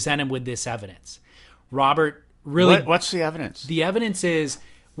they present him with this evidence. Robert really... What's the evidence? The evidence is...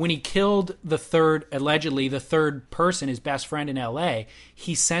 when he killed allegedly the third person, his best friend in LA,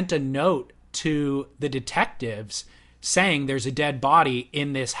 he sent a note to the detectives saying there's a dead body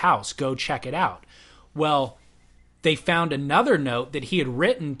in this house. Go check it out. Well, they found another note that he had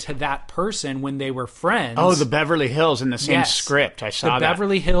written to that person when they were friends. Oh, the Beverly Hills in the same script. I saw that. The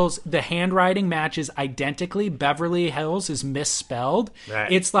Beverly Hills, the handwriting matches identically. Beverly Hills is misspelled.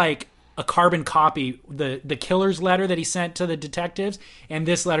 Right. It's like a carbon copy, the killer's letter that he sent to the detectives and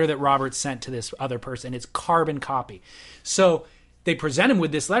this letter that Robert sent to this other person. It's carbon copy. So they present him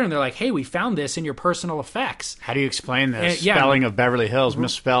with this letter and they're like, hey, we found this in your personal effects. How do you explain this? Spelling of Beverly Hills,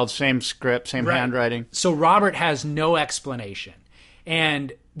 misspelled, same script, same handwriting. So Robert has no explanation.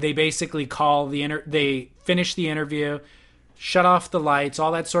 And they basically they finish the interview, shut off the lights,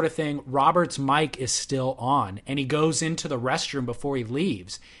 all that sort of thing. Robert's mic is still on, and he goes into the restroom before he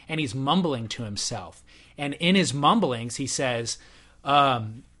leaves, and he's mumbling to himself. And in his mumblings, he says,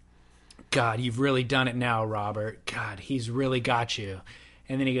 God, you've really done it now, Robert. God, he's really got you.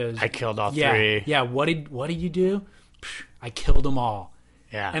 And then he goes, I killed all 3. Yeah, what did you do? I killed them all.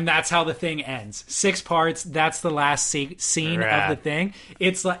 Yeah. And that's how the thing ends. 6 parts. That's the last scene of the thing.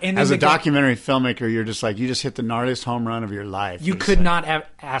 It's like, and as a documentary filmmaker, you're just like, you just hit the gnarliest home run of your life. You could not have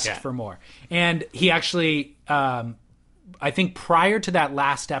asked for more. And he actually, I think prior to that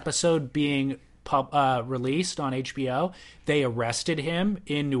last episode being released on HBO, they arrested him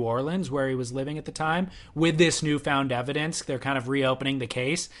in New Orleans, where he was living at the time, with this newfound evidence. They're kind of reopening the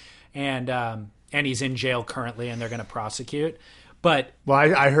case, and he's in jail currently, and they're going to prosecute. But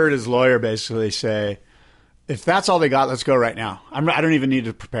I heard his lawyer basically say, if that's all they got, let's go right now. I don't even need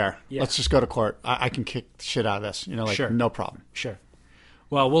to prepare. Yeah. Let's just go to court. I can kick the shit out of this. Sure. No problem. Sure.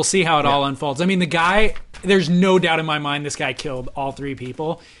 Well, we'll see how it all unfolds. I mean, the guy, there's no doubt in my mind this guy killed all 3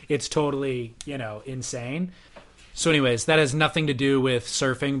 people. It's totally, insane. So anyways, that has nothing to do with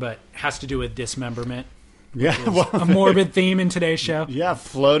surfing, but has to do with dismemberment. Yeah. A morbid theme in today's show. Yeah,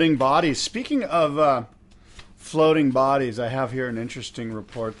 floating bodies. Speaking of... floating bodies. I have here an interesting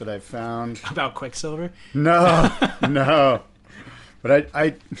report that I found about Quicksilver. No, but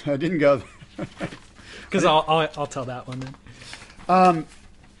I didn't go there because I'll tell that one then.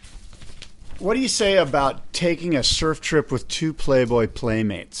 What do you say about taking a surf trip with 2 Playboy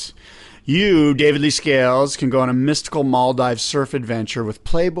playmates? You, David Lee Scales, can go on a mystical Maldives surf adventure with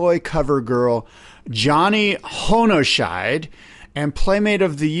Playboy cover girl Johnny Honoshide and Playmate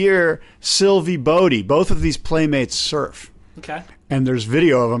of the Year, Sylvie Bodie. Both of these playmates surf. Okay. And there's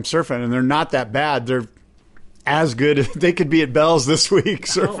video of them surfing, and they're not that bad. They're as good. They could be at Bell's this week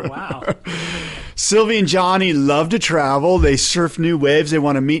surfing. Oh, wow. Sylvie and Johnny love to travel. They surf new waves. They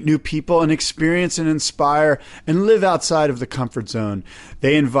want to meet new people and experience and inspire and live outside of the comfort zone.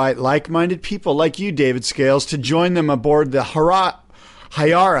 They invite like-minded people like you, David Scales, to join them aboard the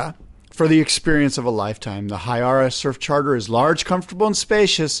Hayara for the experience of a lifetime. The Hayara surf charter is large, comfortable, and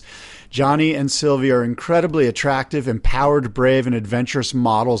spacious. Johnny and Sylvie are incredibly attractive, empowered, brave, and adventurous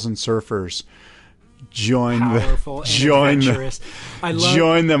models and surfers. Join them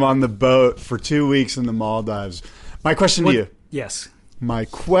on the boat for 2 weeks in the Maldives. My question to you. Yes. My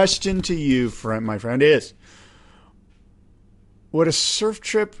question to you, my friend, is: would a surf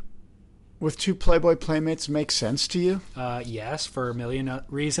trip with 2 Playboy playmates make sense to you? Yes, for a million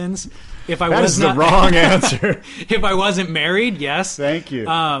reasons. That is the wrong answer. If I wasn't married, yes. Thank you.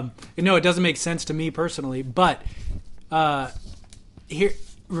 No, it doesn't make sense to me personally. But here,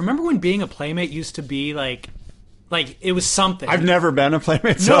 remember when being a playmate used to be like it was something? I've never been a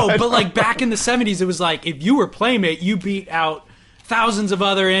playmate. No, but like back in the 70s, it was like if you were playmate, you beat out thousands of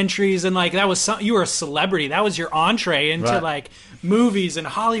other entries, and like that was you were a celebrity. That was your entree into like movies and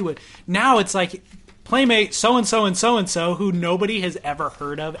Hollywood. Now it's like Playmate so-and-so and so-and-so who nobody has ever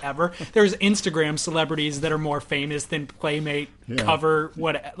heard of ever. There's Instagram celebrities that are more famous than Playmate cover.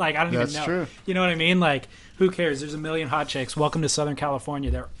 I don't even know. That's true. You know what I mean? Like, who cares? There's a million hot chicks. Welcome to Southern California.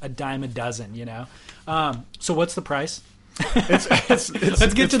 They're a dime a dozen, you know? So what's the price?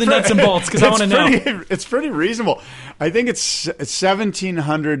 Let's get to the nuts and bolts because I want to know. It's pretty reasonable. I think it's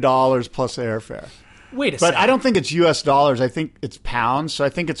 $1,700 plus airfare. Wait a But second. I don't think it's U.S. dollars. I think it's pounds. So I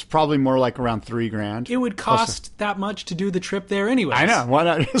think it's probably more like around $3,000. It would cost that much to do the trip there anyways. I know. Why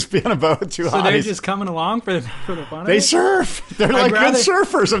not just be on a boat with two So hotties? they're just coming along for the fun of They it? surf. They're like good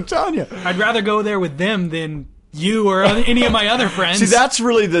surfers, I'm telling you. I'd rather go there with them than you or any of my other friends. See, that's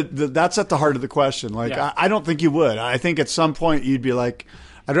really that's at the heart of the question. Like, Yeah. I don't think you would. I think at some point you'd be like,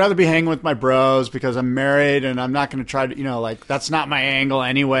 I'd rather be hanging with my bros because I'm married and I'm not going to try to, like, that's not my angle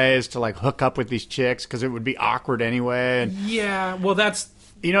anyways, to like hook up with these chicks because it would be awkward anyway. And yeah, well, that's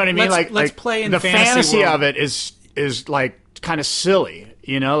you know what I mean? Let's play in the fantasy world. of it is like kind of silly.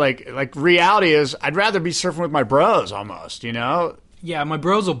 Like reality is I'd rather be surfing with my bros almost. Yeah, my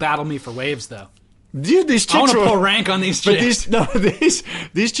bros will battle me for waves though. Dude, these chicks I want to will pull rank on these chicks. But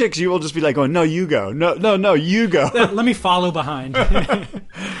these chicks, you will just be like, going, no, you go. No, you go. Let me follow behind.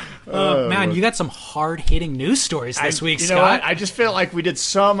 Man, you got some hard-hitting news stories this week, Scott. You know what? I just feel like we did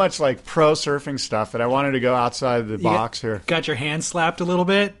so much like pro surfing stuff that I wanted to go outside the box here. Got your hand slapped a little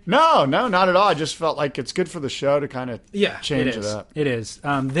bit? No, not at all. I just felt like it's good for the show to kind of change it up. It is.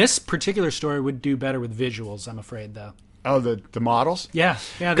 This particular story would do better with visuals, I'm afraid, though. Oh, the models? Yeah.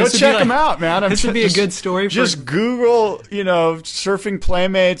 Go check them out, man. This would be a good story. Just Google, surfing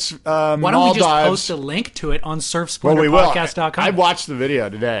playmates. Why don't we just post a link to it on surfsplenderpodcast.com? I watched the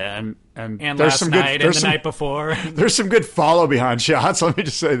video today, and there's last some night good, and the night before. There's some good follow behind shots. Let me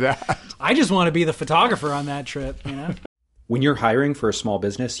just say that. I just want to be the photographer on that trip. When you're hiring for a small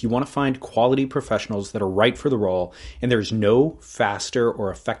business, you want to find quality professionals that are right for the role, and there's no faster or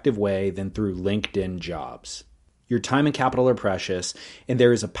effective way than through LinkedIn Jobs. Your time and capital are precious, and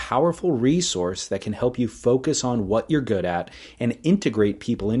there is a powerful resource that can help you focus on what you're good at and integrate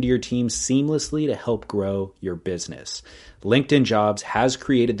people into your team seamlessly to help grow your business. LinkedIn Jobs has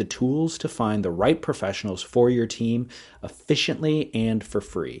created the tools to find the right professionals for your team efficiently and for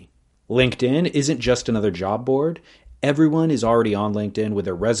free. LinkedIn isn't just another job board. Everyone is already on LinkedIn with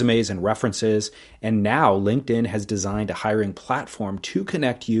their resumes and references, and now LinkedIn has designed a hiring platform to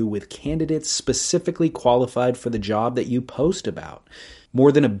connect you with candidates specifically qualified for the job that you post about.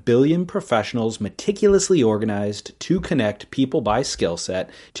 More than 1 billion professionals meticulously organized to connect people by skill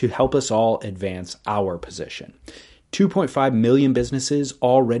set to help us all advance our position. 2.5 million businesses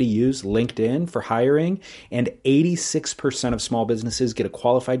already use LinkedIn for hiring, and 86% of small businesses get a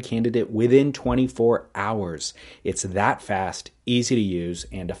qualified candidate within 24 hours. It's that fast, easy to use,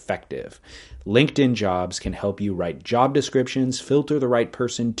 and effective. LinkedIn Jobs can help you write job descriptions, filter the right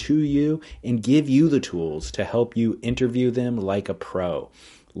person to you, and give you the tools to help you interview them like a pro.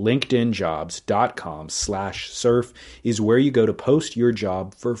 LinkedInjobs.com/surf is where you go to post your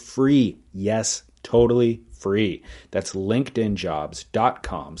job for free. Yes, totally free. That's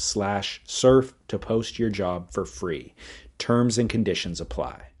LinkedInjobs.com/surf to post your job for free. Terms and conditions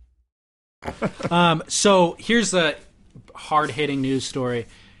apply. So here's a hard-hitting news story.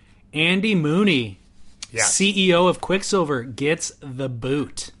 Andy Mooney, CEO of Quicksilver, gets the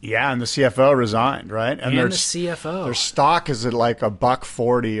boot. Yeah, and the CFO resigned, right? And the CFO. Their stock is at like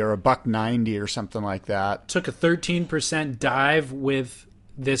 $1.40 or $1.90 or something like that. Took a 13% dive with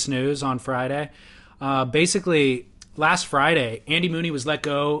this news on Friday. Basically, last Friday, Andy Mooney was let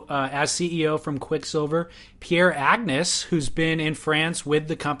go as CEO from Quicksilver. Pierre Agnes, who's been in France with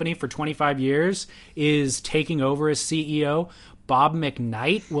the company for 25 years, is taking over as CEO. Bob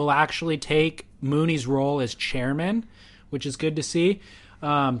McKnight will actually take Mooney's role as chairman, which is good to see.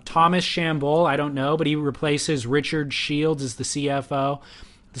 Thomas Chambol, I don't know, but he replaces Richard Shields as the CFO.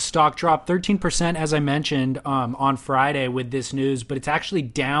 The stock dropped 13%, as I mentioned, on Friday with this news, but it's actually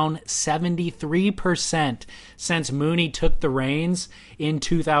down 73% since Mooney took the reins in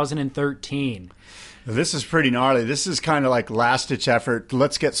 2013. This is pretty gnarly. This is kind of like last-ditch effort.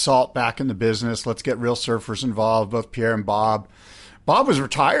 Let's get Salt back in the business. Let's get real surfers involved, both Pierre and Bob. Bob was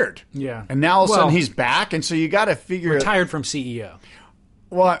retired. Yeah. And now all of a sudden he's back, and so you got to figure... Retired from CEO.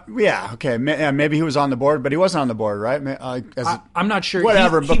 Well, yeah, okay. Maybe he was on the board, but he wasn't on the board, right? I'm not sure.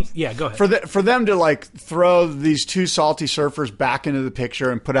 Whatever. But yeah, go ahead. For them to like throw these two salty surfers back into the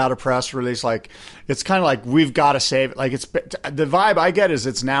picture and put out a press release, like it's kind of like we've got to save it. Like it's the vibe I get is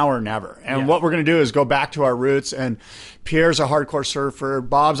it's now or never. And what we're going to do is go back to our roots. And Pierre's a hardcore surfer.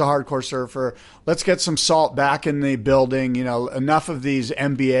 Bob's a hardcore surfer. Let's get some salt back in the building. You know, enough of these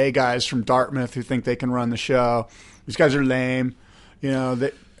MBA guys from Dartmouth who think they can run the show. These guys are lame. You know,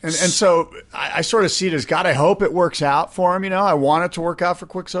 and so I sort of see it as, God, I hope it works out for him. You know, I want it to work out for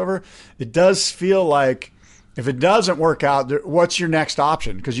Quiksilver. It does feel like if it doesn't work out, what's your next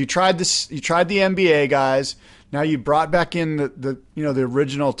option? Because you tried the NBA guys. Now you brought back in the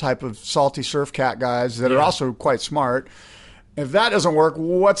original type of salty surf cat guys that are also quite smart. If that doesn't work,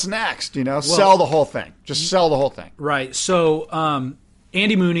 what's next? You know, sell the whole thing. Just sell the whole thing. Right. So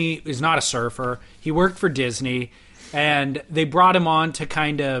Andy Mooney is not a surfer. He worked for Disney. And they brought him on to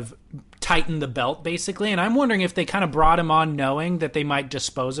kind of tighten the belt, basically. And I'm wondering if they kind of brought him on knowing that they might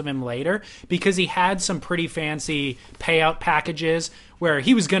dispose of him later, because he had some pretty fancy payout packages where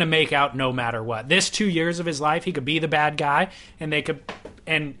he was going to make out no matter what. This 2 years of his life, he could be the bad guy, and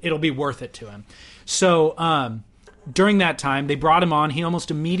it'll be worth it to him. So during that time, they brought him on. He almost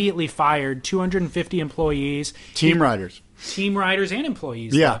immediately fired 250 employees. Team riders and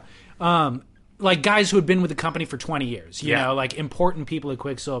employees. Yeah. Like guys who had been with the company for 20 years, you know, like important people at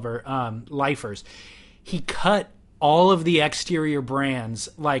Quiksilver, lifers. He cut all of the exterior brands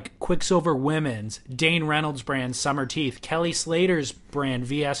like Quiksilver Women's, Dane Reynolds brand Summer Teeth, Kelly Slater's brand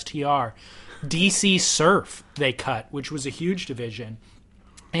VSTR, DC Surf they cut, which was a huge division,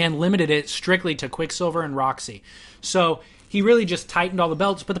 and limited it strictly to Quiksilver and Roxy. So he really just tightened all the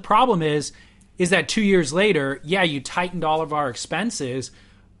belts. But the problem is that 2 years later, you tightened all of our expenses,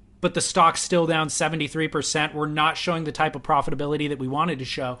 but the stock's still down 73%. We're not showing the type of profitability that we wanted to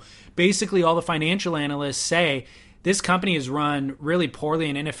show. Basically, all the financial analysts say this company is run really poorly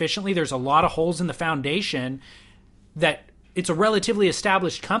and inefficiently. There's a lot of holes in the foundation that it's a relatively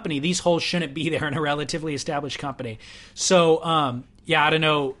established company. These holes shouldn't be there in a relatively established company. So, I don't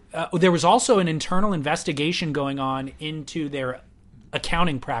know. There was also an internal investigation going on into their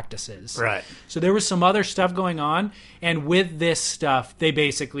accounting practices. Right. So there was some other stuff going on, and with this stuff, they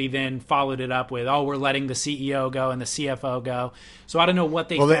basically then followed it up with, we're letting the CEO go and the CFO go. So I don't know what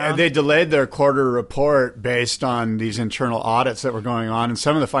they found. They delayed their quarter report based on these internal audits that were going on, and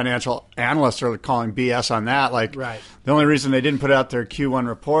some of the financial analysts are calling BS on that. Like, right. The only reason they didn't put out their Q1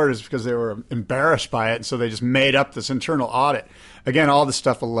 report is because they were embarrassed by it, and so they just made up this internal audit. Again, all this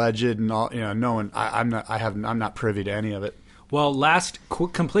stuff alleged, and all, no one. I'm not privy to any of it. Well,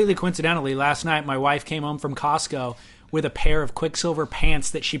 completely coincidentally, last night my wife came home from Costco with a pair of Quiksilver pants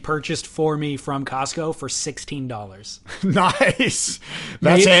that she purchased for me from Costco for $16. Nice.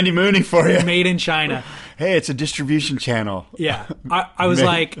 That's Andy Mooney for you. Made in China. Hey, it's a distribution channel. Yeah. I was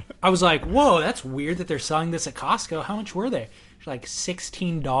like, whoa, that's weird that they're selling this at Costco. How much were they? She's like,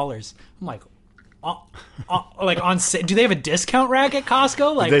 $16. I'm like, do they have a discount rack at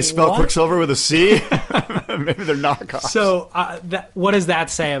Costco? Like, did they spell Quiksilver with a C? Maybe they're knockoffs. So, what does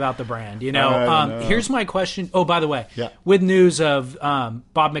that say about the brand? Here's my question. Oh, by the way, with news of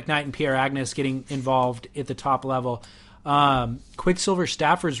Bob McKnight and Pierre Agnes getting involved at the top level, Quiksilver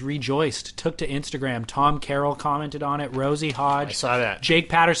staffers rejoiced, took to Instagram. Tom Carroll commented on it. Rosie Hodge. I saw that. Jake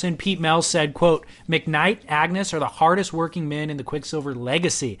Patterson. Pete Mel said, quote, McKnight, Agnes are the hardest working men in the Quiksilver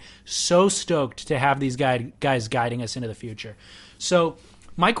legacy. So stoked to have these guys guiding us into the future. So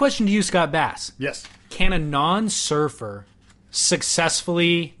my question to you, Scott Bass. Yes. Can a non-surfer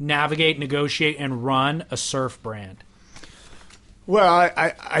successfully navigate, negotiate, and run a surf brand? Well,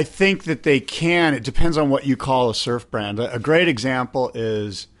 I think that they can. It depends on what you call a surf brand. A great example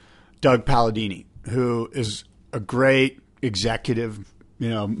is Doug Palladini, who is a great executive,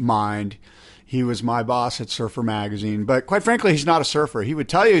 mind. He was my boss at Surfer Magazine, but quite frankly, he's not a surfer. He would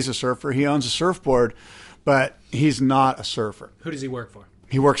tell you he's a surfer. He owns a surfboard, but he's not a surfer. Who does he work for?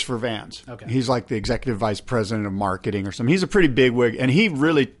 He works for Vans. Okay. He's like the executive vice president of marketing or something. He's a pretty big wig, and he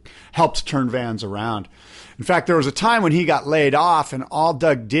really helped turn Vans around. In fact, there was a time when he got laid off, and all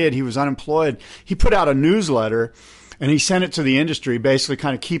Doug did, he was unemployed. He put out a newsletter, and he sent it to the industry, basically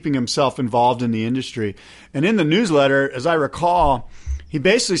kind of keeping himself involved in the industry. And in the newsletter, as I recall, he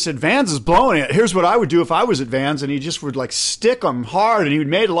basically said, Vans is blowing it. Here's what I would do if I was at Vans. And he just would like stick them hard, and he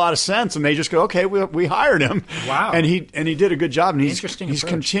made a lot of sense. And they just go, okay, we hired him. Wow. And he did a good job. And he's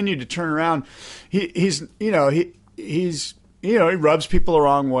continued to turn around. He rubs people the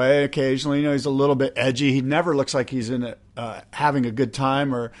wrong way occasionally. He's a little bit edgy. He never looks like he's in having a good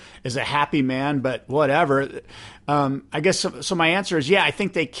time or is a happy man, but whatever. I guess so. My answer is, yeah, I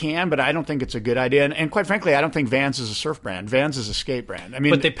think they can, but I don't think it's a good idea. And quite frankly, I don't think Vans is a surf brand. Vans is a skate brand. I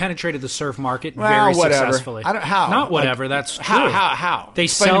mean, but they penetrated the surf market well, very whatever. successfully. How? Not whatever. Like, that's true. How? They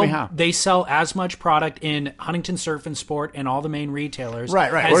Explain to me sell. how. They sell as much product in Huntington Surf and Sport and all the main retailers.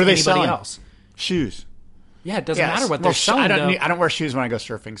 Right. As What are they anybody selling? else. Shoes. Yeah, it doesn't Yes. matter what Well, they're selling. I don't wear shoes when I go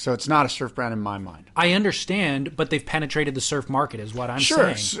surfing, so it's not a surf brand in my mind. I understand, but they've penetrated the surf market, is what I'm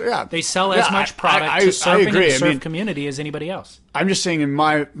Sure, saying. yeah. They sell as Yeah, much product I to surfing and agree. the I surf mean, community as anybody else. I'm just saying, in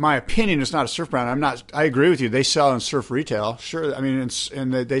my opinion, it's not a surf brand. I agree with you. They sell in surf retail, sure. I mean,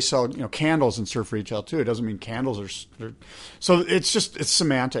 they sell candles in surf retail too. It doesn't mean candles are. So it's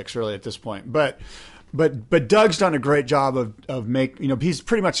semantics really at this point. But Doug's done a great job of he's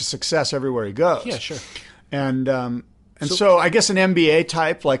pretty much a success everywhere he goes. Yeah, sure. And so I guess an MBA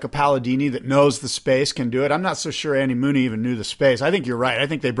type like a Palladini that knows the space can do it. I'm not so sure Andy Mooney even knew the space. I think you're right. I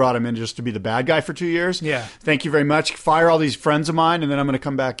think they brought him in just to be the bad guy for 2 years. Yeah. Thank you very much. Fire all these friends of mine, and then I'm going to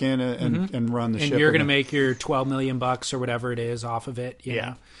come back in and run the ship. And you're going to make your $12 million or whatever it is off of it.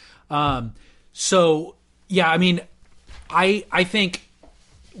 Yeah. So yeah, I mean, I think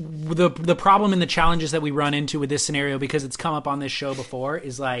the problem and the challenges that we run into with this scenario, because it's come up on this show before,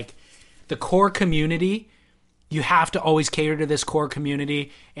 is like the core community. You have to always cater to this core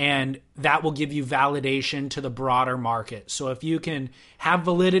community, and that will give you validation to the broader market. So if you can have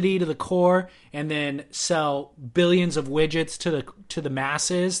validity to the core and then sell billions of widgets to the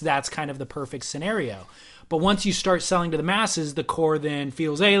masses, that's kind of the perfect scenario. But once you start selling to the masses, the core then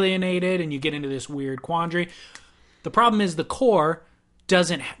feels alienated and you get into this weird quandary. The problem is the core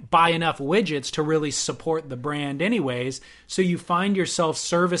doesn't buy enough widgets to really support the brand anyways. So you find yourself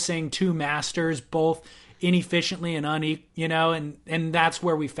servicing two masters, both inefficiently and and that's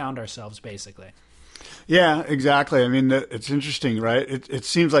where we found ourselves basically. Yeah, exactly. I mean, it's interesting, right? It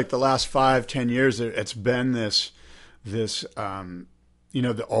seems like the last 5-10 years, it's been this,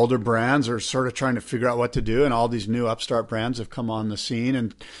 the older brands are sort of trying to figure out what to do, and all these new upstart brands have come on the scene.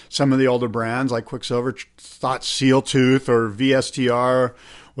 And some of the older brands like Quiksilver thought Seal Tooth or VSTR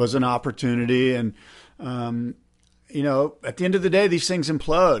was an opportunity, and at the end of the day, these things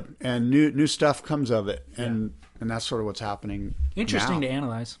implode and new stuff comes of it. And that's sort of what's happening. Interesting now. to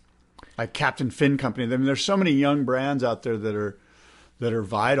analyze. Like Captain Finn Company. I mean, there's so many young brands out there that are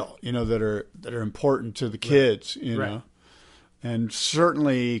vital, that are important to the kids, know. And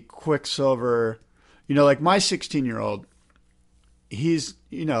certainly Quiksilver, like my 16-year-old, he's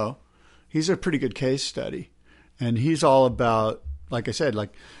a pretty good case study. And he's all about, like I said,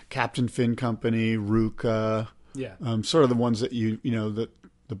 like Captain Finn Company, Ruka, yeah, sort of the ones that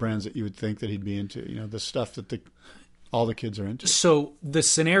the brands that you would think that he'd be into, the stuff that all the kids are into. So the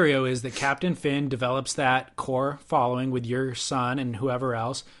scenario is that Captain Finn develops that core following with your son and whoever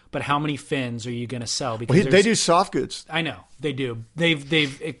else, but how many fins are you going to sell? Because they do soft goods. I know they do.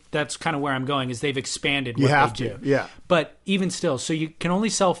 That's kind of where I'm going, is they've expanded what you have they to, do. yeah. But even still, so you can only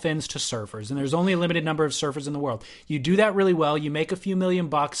sell fins to surfers, and there's only a limited number of surfers in the world. You do that really well, you make a few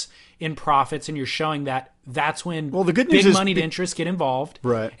 $million in profits, and you're showing that. That's when the good news big is moneyed interests get involved,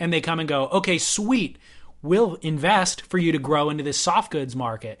 right? And they come and go, okay, sweet, we'll invest for you to grow into this soft goods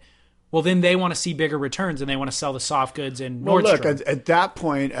market. Well, then they want to see bigger returns, and they want to sell the soft goods in Nordstrom. Well, look, at that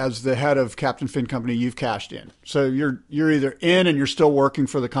point, as the head of Captain Finn Company, you've cashed in. So you're either in and you're still working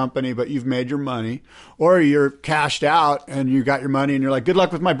for the company, but you've made your money, or you're cashed out and you got your money and you're like, good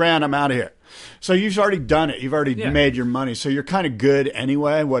luck with my brand, I'm out of here. So you've already done it. You've already made your money. So you're kind of good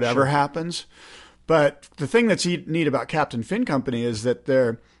anyway, whatever happens. But the thing that's neat about Captain Finn Company is that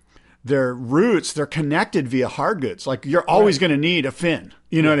their roots, they're connected via hard goods. Like you're always going to need a fin.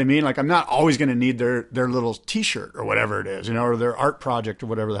 You know what I mean? Like I'm not always going to need their little T-shirt or whatever it is, or their art project or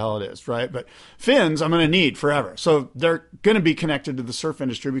whatever the hell it is, right? But fins I'm going to need forever. So they're going to be connected to the surf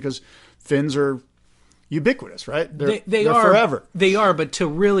industry because fins are ubiquitous, right? They're are forever. They are, but to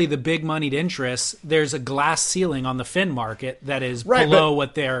really the big moneyed interests, there's a glass ceiling on the fin market that is below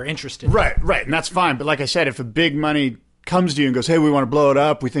what they're interested in. Right. And that's fine. But like I said, if a big money comes to you and goes, hey, we want to blow it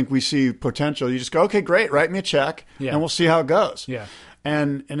up, we think we see potential, you just go, okay, great, write me a check and we'll see how it goes. Yeah.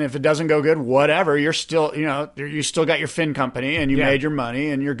 And if it doesn't go good, whatever, you're still, you still got your fin company and you made your money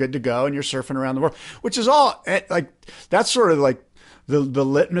and you're good to go and you're surfing around the world, which is all like, that's sort of like the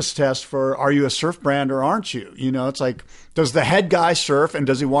litmus test for, are you a surf brand or aren't you? It's like, does the head guy surf and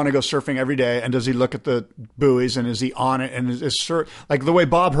does he want to go surfing every day? And does he look at the buoys and is he on it? And is surf like the way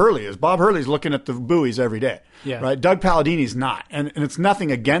Bob Hurley is? Bob Hurley's looking at the buoys every day, right? Doug Palladini's not. And it's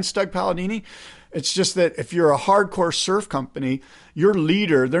nothing against Doug Palladini. It's just that if you're a hardcore surf company, your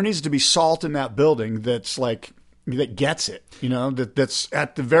leader, there needs to be salt in that building that's like that gets it. You know, that's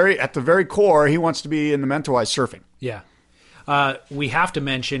at the very core. He wants to be in the Mentawai surfing. Yeah. We have to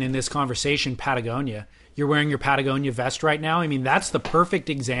mention in this conversation Patagonia. You're wearing your Patagonia vest right now. I mean, that's the perfect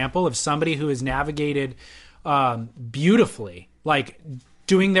example of somebody who has navigated beautifully, like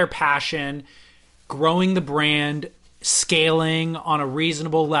doing their passion, growing the brand, scaling on a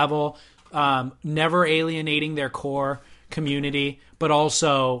reasonable level, never alienating their core community, but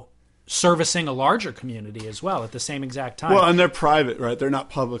also servicing a larger community as well at the same exact time. Well, and they're private, right? They're not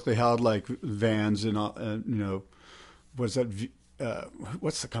publicly held like Vans and you know, what's that?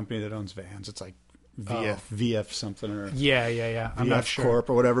 What's the company that owns Vans? It's like VF something or yeah. I'm not VF sure. Corp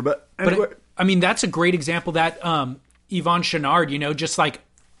or whatever. But anyway. I mean, that's a great example that Yvon Chouinard, you know, just like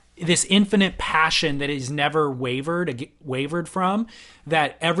this infinite passion that is never wavered from,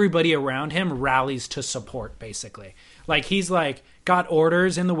 that everybody around him rallies to support, basically. Like, he's like got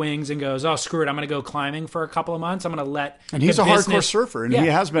orders in the wings and goes, oh, screw it, I'm going to go climbing for a couple of months. I'm going to let And he's the a business... hardcore surfer, and he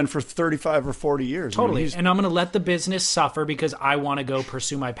has been for 35 or 40 years. Totally. I mean, and I'm going to let the business suffer because I want to go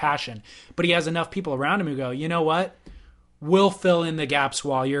pursue my passion. But he has enough people around him who go, you know what? We'll fill in the gaps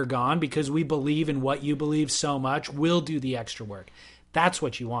while you're gone because we believe in what you believe so much. We'll do the extra work. That's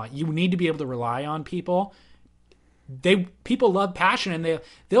what you want. You need to be able to rely on people. People love passion, and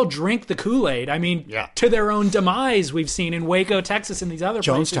they'll drink the Kool-Aid. I mean, to their own demise. We've seen in Waco, Texas, and these other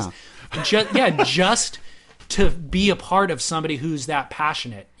Jonestown. places. Just to be a part of somebody who's that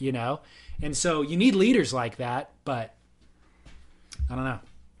passionate, you know. And so you need leaders like that. But I don't know.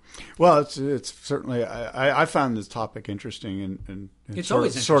 Well, it's certainly. I found this topic interesting and it's sort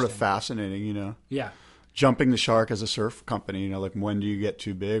always of, sort of interesting. fascinating. You know. Yeah. Jumping the shark as a surf company, you know, like when do you get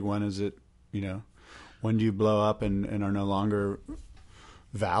too big? When is it, you know, when do you blow up and are no longer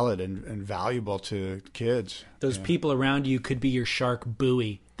valid and valuable to kids? Those people around you could be your shark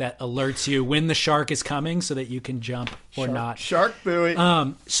buoy that alerts you when the shark is coming so that you can jump or not. Shark buoy.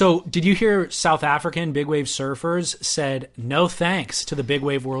 So did you hear South African big wave surfers said no thanks to the Big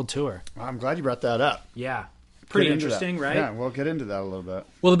Wave World Tour? I'm glad you brought that up. Yeah. Pretty Get into interesting, that. right? Yeah, we'll get into that a little bit.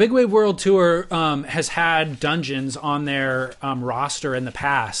 Well, the Big Wave World Tour has had Dungeons on their roster in the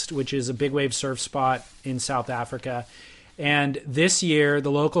past, which is a big wave surf spot in South Africa. And this year, the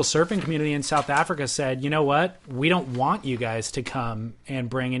local surfing community in South Africa said, you know what? We don't want you guys to come and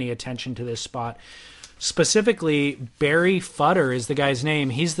bring any attention to this spot. Specifically, Barry Futter is the guy's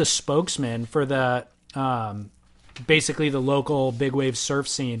name. He's the spokesman for the basically the local big wave surf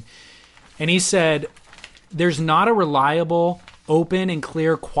scene. And he said, there's not a reliable, open, and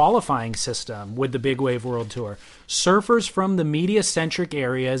clear qualifying system with the Big Wave World Tour. Surfers from the media-centric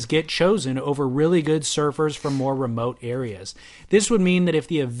areas get chosen over really good surfers from more remote areas. This would mean that if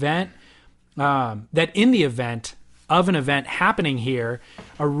the event, in the event of an event happening here,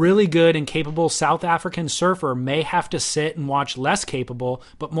 a really good and capable South African surfer may have to sit and watch less capable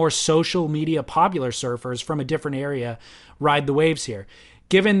but more social media popular surfers from a different area ride the waves here.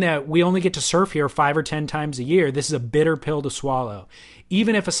 Given that we only get to surf here 5 or 10 times a year, this is a bitter pill to swallow.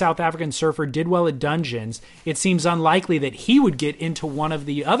 Even if a South African surfer did well at Dungeons, it seems unlikely that he would get into one of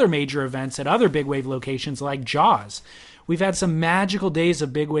the other major events at other big wave locations like Jaws. We've had some magical days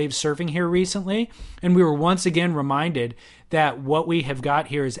of big wave surfing here recently, and we were once again reminded that what we have got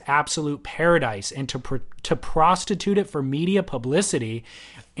here is absolute paradise, and to prostitute it for media publicity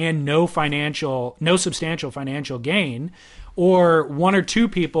and no substantial financial gain, or one or two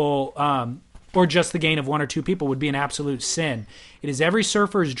people, or just the gain of one or two people would be an absolute sin. It is every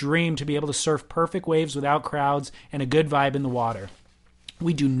surfer's dream to be able to surf perfect waves without crowds and a good vibe in the water.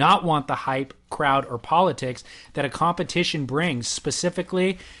 We do not want the hype, crowd, or politics that a competition brings,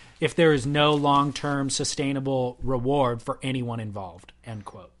 specifically if there is no long-term sustainable reward for anyone involved, end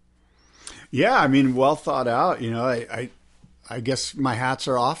quote. Yeah, I mean, well thought out. You know, I guess my hats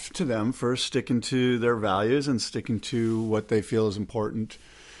are off to them for sticking to their values and sticking to what they feel is important.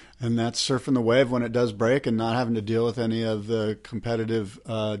 And that's surfing the wave when it does break and not having to deal with any of the competitive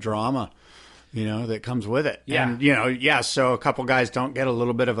drama, you know, that comes with it. Yeah. And, you know, so a couple guys don't get a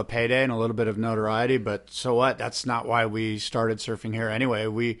little bit of a payday and a little bit of notoriety, but so what? That's not why we started surfing here anyway.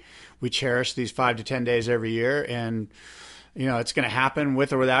 We cherish these 5 to 10 days every year, and, you know, it's going to happen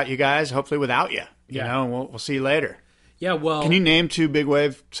with or without you guys, hopefully without you, you know, and we'll see you later. Yeah, well... Can you name 2 big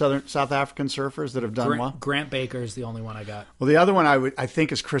wave South African surfers that have done well? Grant Baker is the only one I got. Well, the other one I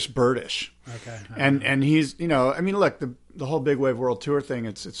think is Chris Burdish. Okay. And he's, you know, I mean, look, the whole Big Wave World Tour thing,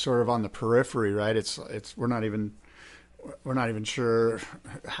 it's sort of on the periphery, right? It's we're not even sure,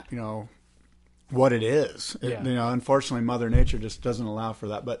 you know, what it is. Yeah. You know, unfortunately, Mother Nature just doesn't allow for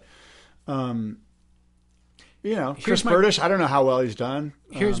that. But, you know, Chris Burdish, I don't know how well he's done.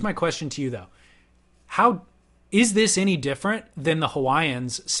 Here's my question to you, though. is this any different than the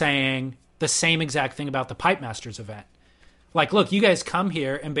Hawaiians saying the same exact thing about the Pipe Masters event? Like, look, you guys come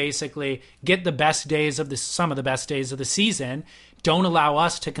here and basically get the best days of some of the best days of the season. Don't allow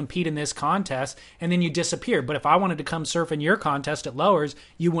us to compete in this contest, and then you disappear. But if I wanted to come surf in your contest at Lowers,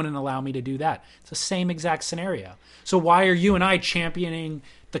 you wouldn't allow me to do that. It's the same exact scenario. So why are you and I championing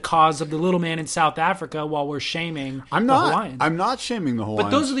the cause of the little man in South Africa while we're shaming the Hawaiians? I'm not shaming the Hawaiians. But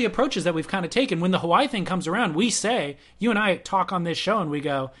those are the approaches that we've kind of taken. When the Hawaii thing comes around, we say, you and I talk on this show, and we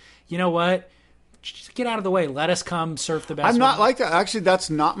go, you know what? Just get out of the way. Let us come surf the best. I'm not like that. Actually, that's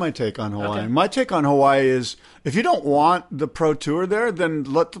not my take on Hawaii. Okay. My take on Hawaii is if you don't want the Pro Tour there, then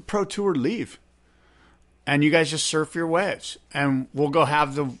let the Pro Tour leave. And you guys just surf your waves. And we'll go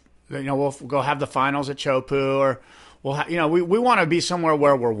have we'll go have the finals at Chopu, or we want to be somewhere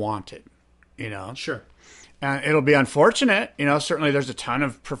where we're wanted, Sure. And it'll be unfortunate, certainly there's a ton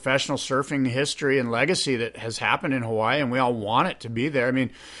of professional surfing history and legacy that has happened in Hawaii, and we all want it to be there. I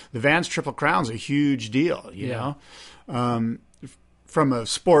mean, the Vans Triple Crown's a huge deal, you know, from a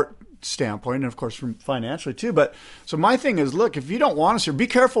sport standpoint, and of course from financially too. But so my thing is, look, if you don't want us here, be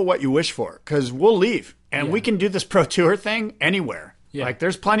careful what you wish for, because we'll leave, and we can do this Pro Tour thing anywhere. Yeah. Like,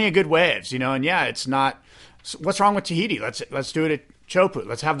 there's plenty of good waves, and it's not. What's wrong with Tahiti? Let's do it at Chopu.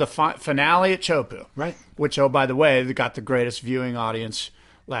 Let's have the finale at Chopu. Right. Which, oh, by the way, they got the greatest viewing audience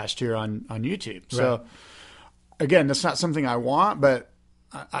last year on YouTube. So, right. Again, that's not something I want, but,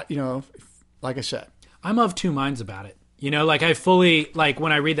 like I said. I'm of two minds about it. I fully,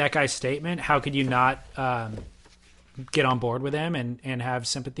 when I read that guy's statement, how could you not get on board with him and have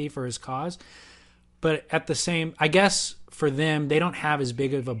sympathy for his cause? But at the same, I guess for them, they don't have as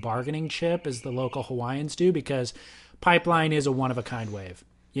big of a bargaining chip as the local Hawaiians do, because Pipeline is a one-of-a-kind wave.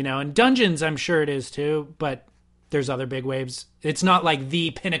 And Dungeons, I'm sure it is too, but there's other big waves. It's not like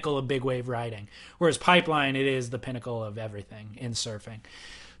the pinnacle of big wave riding, whereas Pipeline, it is the pinnacle of everything in surfing.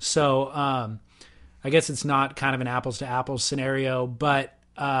 So I guess it's not kind of an apples-to-apples scenario, but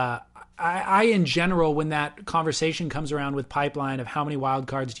I in general, when that conversation comes around with Pipeline of how many wild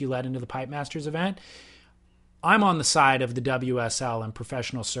cards do you let into the Pipe Masters event, I'm on the side of the WSL and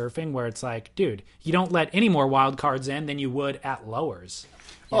professional surfing, where it's like, dude, you don't let any more wild cards in than you would at Lowers.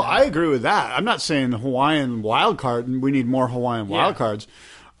 I agree with that. I'm not saying the Hawaiian wild card, we need more Hawaiian wild cards.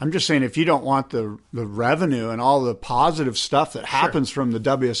 I'm just saying if you don't want the revenue and all the positive stuff that happens from the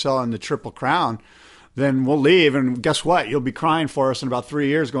WSL and the Triple Crown, then we'll leave. And guess what? You'll be crying for us in about 3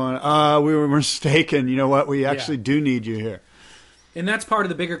 years going, we were mistaken. You know what? We actually do need you here. And that's part of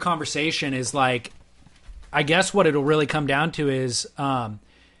the bigger conversation is like, I guess what it'll really come down to is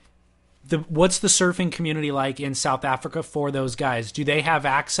what's the surfing community like in South Africa for those guys? Do they have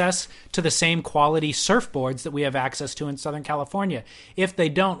access to the same quality surfboards that we have access to in Southern California? If they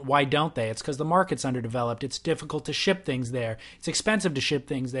don't, why don't they? It's because the market's underdeveloped. It's difficult to ship things there. It's expensive to ship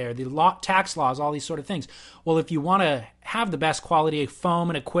things there. The tax laws, all these sort of things. Well, if you want to have the best quality of foam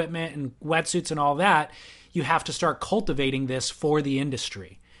and equipment and wetsuits and all that, you have to start cultivating this for the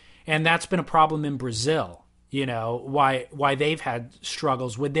industry. And that's been a problem in Brazil. Why they've had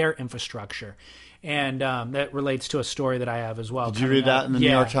struggles with their infrastructure. And that relates to a story that I have as well. Did you read that in the New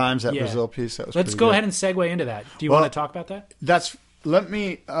York Times, that Brazil piece? That was Let's go ahead and segue into that. Do you want to talk about that?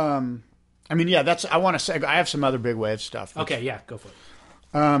 I want to say, I have some other big wave stuff. Okay, yeah, go for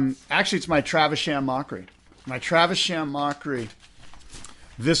it. Actually, it's my Travis Mockery. My Travis Mockery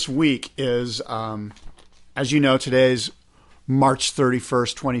this week is, as you know, today's March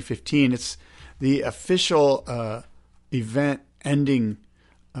 31st, 2015. It's the official event ending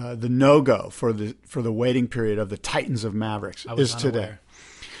the no-go for the waiting period of the Titans of Mavericks is today.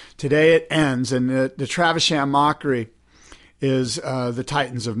 Today it ends, and the Travis Mockery is the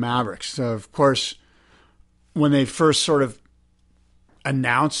Titans of Mavericks. So, of course, when they first sort of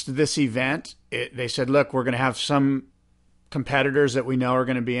announced this event, they said, look, we're going to have some competitors that we know are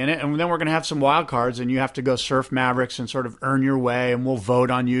going to be in it, and then we're going to have some wild cards, and you have to go surf Mavericks and sort of earn your way, and we'll vote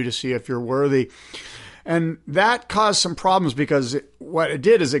on you to see if you're worthy. And that caused some problems, because what it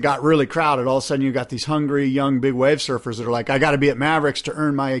did is it got really crowded. All of a sudden you got these hungry young big wave surfers that are like, I got to be at Mavericks to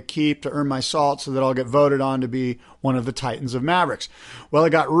earn my keep, to earn my salt, so that I'll get voted on to be one of the Titans of Mavericks. Well, it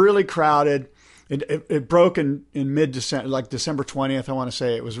got really crowded. It broke in mid-December, like December 20th, I want to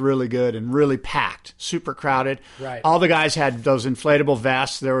say. It was really good and really packed, super crowded. Right. All the guys had those inflatable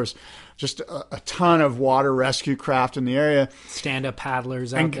vests. There was just a ton of water rescue craft in the area. Stand-up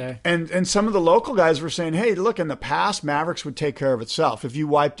paddlers out there. And some of the local guys were saying, hey, look, in the past, Mavericks would take care of itself. If you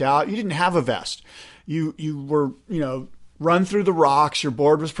wiped out, you didn't have a vest. You were, run through the rocks. Your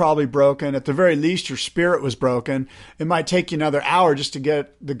board was probably broken. At the very least, your spirit was broken. It might take you another hour just to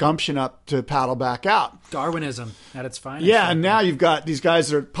get the gumption up to paddle back out. Darwinism at its finest. Yeah, and now you've got these guys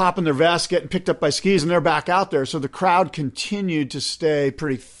that are popping their vests, getting picked up by skis, and they're back out there. So the crowd continued to stay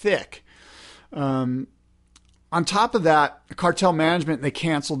pretty thick. On top of that, cartel management, they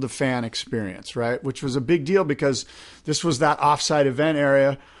canceled the fan experience, right? Which was a big deal because this was that offsite event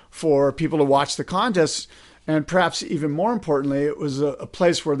area for people to watch the contests. And perhaps even more importantly, it was a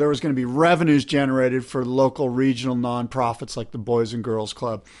place where there was going to be revenues generated for local regional nonprofits like the Boys and Girls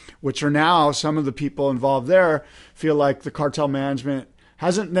Club, which are now, some of the people involved there feel like the cartel management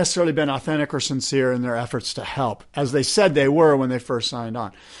hasn't necessarily been authentic or sincere in their efforts to help, as they said they were when they first signed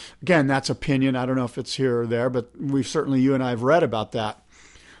on. Again, that's opinion. I don't know if it's here or there, but we've certainly, you and I have read about that.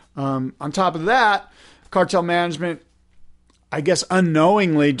 On top of that, cartel management, I guess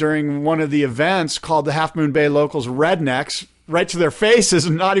unknowingly during one of the events, called the Half Moon Bay locals rednecks right to their faces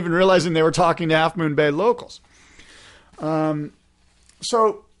and not even realizing they were talking to Half Moon Bay locals.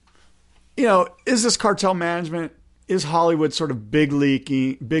 So, is this cartel management? Is Hollywood sort of big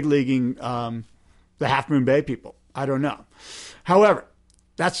leaguing the Half Moon Bay people? I don't know. However,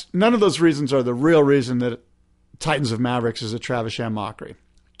 none of those reasons are the real reason that Titans of Mavericks is a Travis-Sham mockery.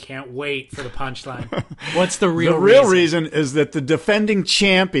 Can't wait for the punchline. What's the real reason? The real reason is that the defending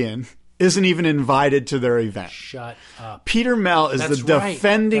champion isn't even invited to their event. Shut up. Peter Mel is the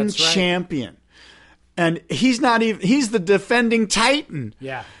defending champion. And he's the defending Titan.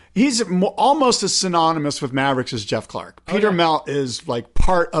 Yeah. He's almost as synonymous with Mavericks as Jeff Clark. Peter Mel is like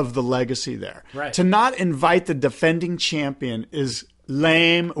part of the legacy there. Right. To not invite the defending champion is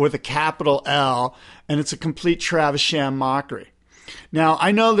lame with a capital L, and it's a complete Travis-Sham mockery. Now,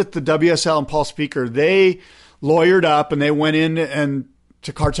 I know that the WSL and Paul Speaker, they lawyered up and they went in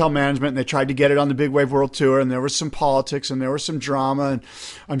to cartel management and they tried to get it on the Big Wave World Tour, and there was some politics and there was some drama, and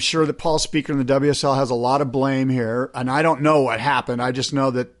I'm sure that Paul Speaker and the WSL has a lot of blame here, and I don't know what happened. I just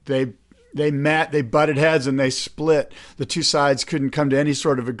know that they met, they butted heads, and they split. The two sides couldn't come to any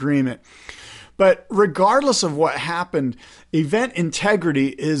sort of agreement. But regardless of what happened, event integrity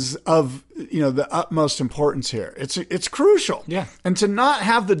is of the utmost importance here. It's crucial. Yeah. And to not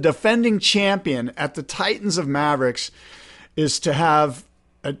have the defending champion at the Titans of Mavericks is to have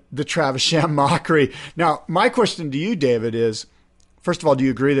the Travis-Sham mockery. Now, my question to you, David, is, first of all, do you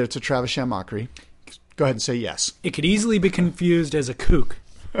agree that it's a Travis-Sham mockery? Go ahead and say yes. It could easily be confused as a kook.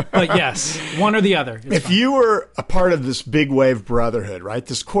 But yes, one or the other. If you were a part of this big wave brotherhood, right,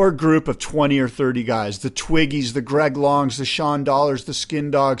 this core group of 20 or 30 guys, the Twiggies, the Greg Longs, the Sean Dollars, the Skin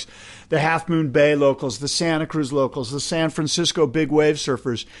Dogs, the Half Moon Bay locals, the Santa Cruz locals, the San Francisco big wave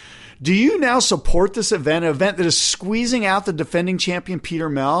surfers, do you now support this event, an event that is squeezing out the defending champion Peter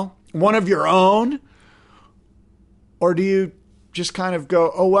Mel, one of your own? Or do you just kind of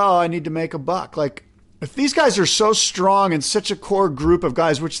go, oh, well, I need to make a buck? Like, if these guys are so strong and such a core group of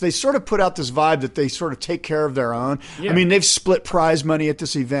guys, which they sort of put out this vibe that they sort of take care of their own. Yeah. I mean, they've split prize money at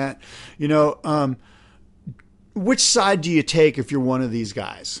this event. Which side do you take if you're one of these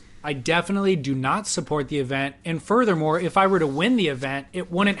guys? I definitely do not support the event. And furthermore, if I were to win the event,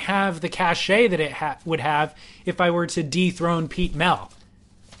 it wouldn't have the cachet that it would have if I were to dethrone Pete Mel.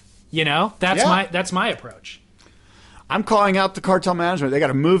 That's my approach. I'm calling out the cartel management. They got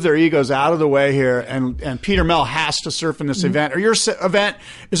to move their egos out of the way here, and Peter Mel has to surf in this event, or your event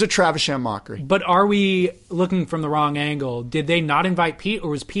is a Travis-Sham mockery. But are we looking from the wrong angle? Did they not invite Pete, or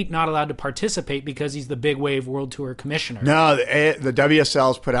was Pete not allowed to participate because he's the Big Wave World Tour commissioner? No, the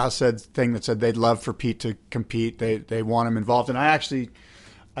WSL's put out thing that said they'd love for Pete to compete. They want him involved, and I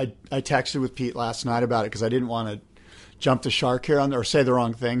texted with Pete last night about it because I didn't want to jump the shark here or say the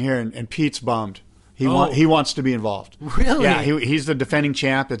wrong thing here, and Pete's bummed. He wants to be involved. Really? Yeah, he's the defending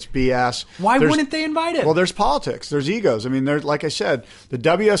champ. It's BS. Why wouldn't they invite him? Well, there's politics. There's egos. I mean, like I said, the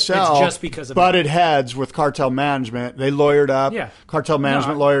WSL just because of butted heads with cartel management. They lawyered up. Yeah. Cartel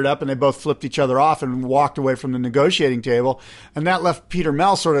management lawyered up, and they both flipped each other off and walked away from the negotiating table. And that left Peter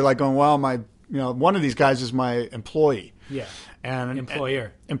Mel sort of like going, well, one of these guys is my employee. Yeah. And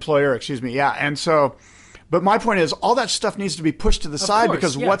Employer, excuse me. Yeah. And so... But my point is, all that stuff needs to be pushed to the side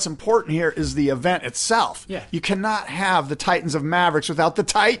because what's important here is the event itself. Yeah. You cannot have the Titans of Mavericks without the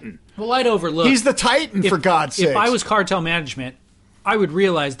Titan. Well, I'd overlook. He's the Titan, for God's sake. If I was cartel management, I would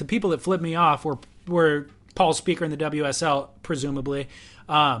realize the people that flipped me off were Paul Speaker and the WSL, presumably.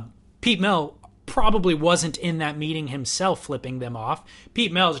 Pete Mel probably wasn't in that meeting himself flipping them off.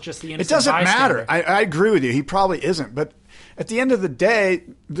 Pete Mel is just the innocent bystander. It doesn't bystander. matter. I agree with you. He probably isn't. But at the end of the day,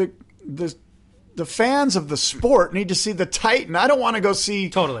 the fans of the sport need to see the Titan. I don't want to go see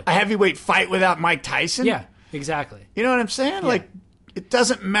a heavyweight fight without Mike Tyson. Yeah. Exactly. You know what I'm saying? Like, it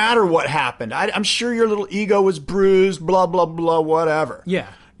doesn't matter what happened. I'm sure your little ego was bruised, blah, blah, blah, whatever. Yeah.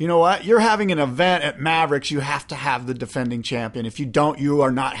 You know what? You're having an event at Mavericks. You have to have the defending champion. If you don't, you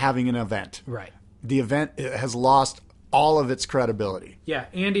are not having an event. Right. The event has lost all of its credibility. Yeah.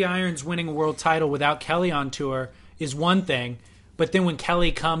 Andy Irons winning a world title without Kelly on tour is one thing. But then when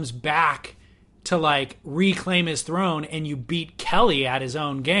Kelly comes back to like reclaim his throne and you beat Kelly at his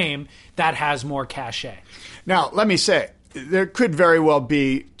own game, that has more cachet. Now, let me say, there could very well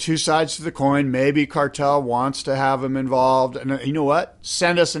be two sides to the coin. Maybe Cartel wants to have him involved. And you know what?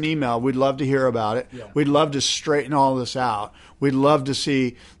 Send us an email. We'd love to hear about it. Yeah. We'd love to straighten all this out. We'd love to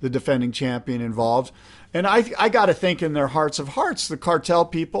see the defending champion involved. And I got to think in their hearts of hearts, the Cartel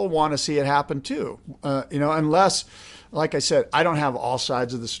people want to see it happen too. Unless, like I said, I don't have all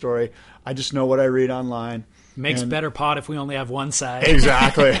sides of the story. I just know what I read online. Makes better pod if we only have one side.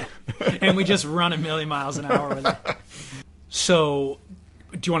 Exactly. And we just run a million miles an hour with it. So,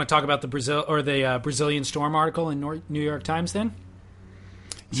 do you want to talk about the Brazilian storm article in New York Times then?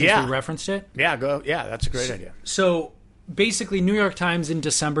 Since we referenced it. Yeah, go. Yeah, that's a great idea. So, basically, New York Times in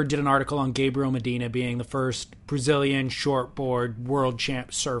December did an article on Gabriel Medina being the first Brazilian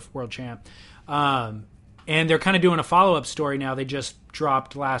shortboard surf world champ. And they're kind of doing a follow-up story now. They just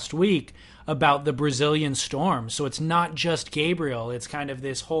dropped last week about the Brazilian storm. So it's not just Gabriel. It's kind of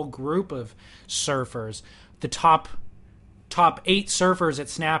this whole group of surfers. The top 8 surfers at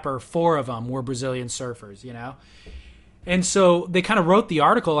Snapper, 4 of them were Brazilian surfers, you know? And so they kind of wrote the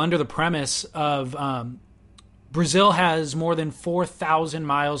article under the premise of Brazil has more than 4,000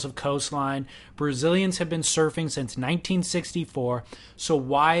 miles of coastline. Brazilians have been surfing since 1964. So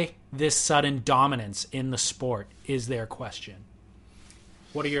why this sudden dominance in the sport is their question.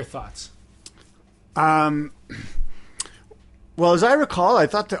 What are your thoughts? Well, as I recall, I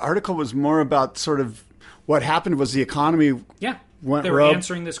thought the article was more about sort of what happened was the economy went they were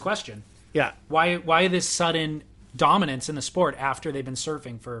answering this question. Yeah. Why this sudden dominance in the sport after they've been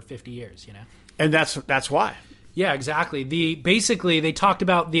surfing for 50 years, you know? And that's why. Yeah, exactly. Basically, they talked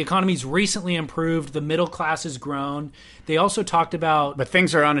about the economy's recently improved, the middle class has grown. They also talked about... But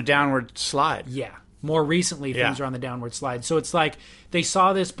things are on a downward slide. Yeah. More recently, things are on the downward slide. So it's like they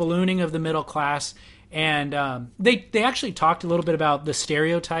saw this ballooning of the middle class, and they actually talked a little bit about the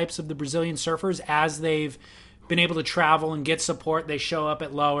stereotypes of the Brazilian surfers as they've been able to travel and get support. They show up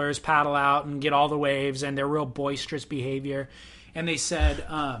at lowers, paddle out, and get all the waves, and they're real boisterous behavior. And they said...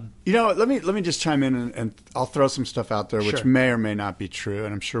 let me just chime in, and I'll throw some stuff out there, which Sure. may or may not be true,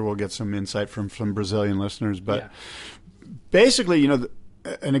 and I'm sure we'll get some insight from Brazilian listeners. But basically,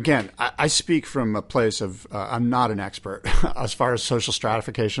 and again, I speak from a place of I'm not an expert as far as social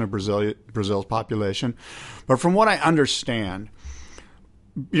stratification of Brazil's population, but from what I understand,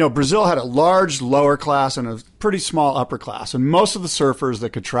 Brazil had a large lower class and a pretty small upper class, and most of the surfers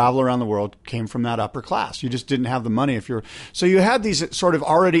that could travel around the world came from that upper class. You just didn't have the money so you had these sort of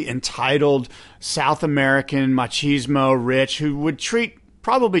already entitled South American machismo rich who would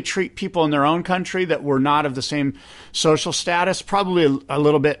probably treat people in their own country that were not of the same social status, probably a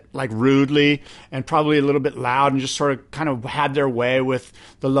little bit like rudely and probably a little bit loud, and just sort of kind of had their way with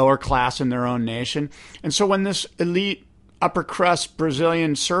the lower class in their own nation. And so when this elite upper crust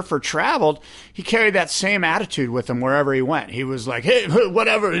Brazilian surfer traveled, he carried that same attitude with him wherever he went. He was like, hey,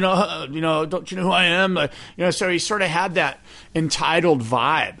 whatever, don't you know who I am? So he sort of had that entitled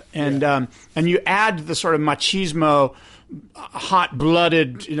vibe. And you add the sort of machismo,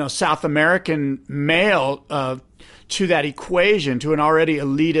 hot-blooded, South American male to that equation, to an already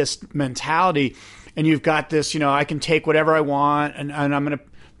elitist mentality, and you've got this, I can take whatever I want, and I'm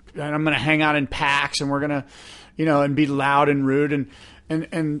gonna hang out in packs, and we're gonna, and be loud and rude,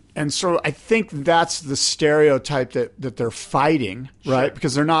 and so I think that's the stereotype that they're fighting, right? Sure.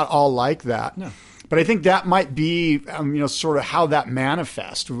 Because they're not all like that. No. But I think that might be, sort of how that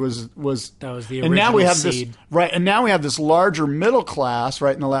manifest was. That was the original and now we have seed. this right, and now we have this larger middle class,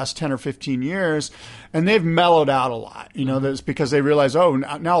 right, in the last 10 or 15 years, and they've mellowed out a lot. That's because they realize,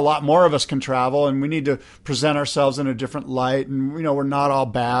 now a lot more of us can travel, and we need to present ourselves in a different light, and we're not all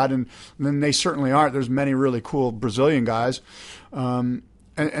bad, and then they certainly aren't. There's many really cool Brazilian guys, and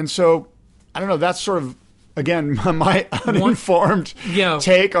so I don't know. That's sort of, again, my uninformed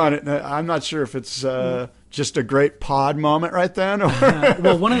take on it. I'm not sure if it's just a great pod moment right then. Or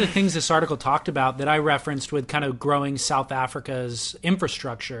well, one of the things this article talked about that I referenced with kind of growing South Africa's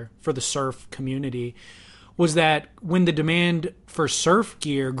infrastructure for the surf community was that when the demand for surf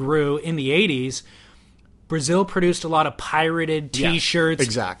gear grew in the 80s, Brazil produced a lot of pirated T-shirts,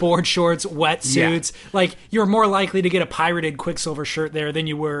 exactly. board shorts, wetsuits. Like, you're more likely to get a pirated Quicksilver shirt there than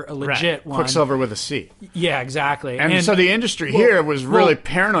you were a legit one. Quicksilver with a C. Yeah, exactly. And so the industry here was really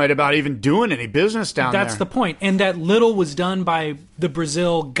paranoid about even doing any business down there. That's the point. And that little was done by the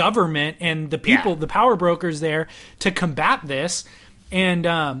Brazil government and the people, the power brokers there, to combat this. And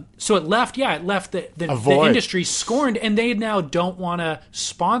so it left the industry scorned, and they now don't want to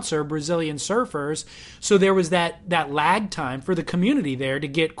sponsor Brazilian surfers. So there was that lag time for the community there to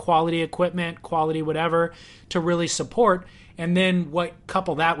get quality equipment, quality whatever, to really support. And then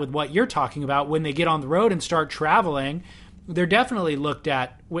couple that with what you're talking about, when they get on the road and start traveling, they're definitely looked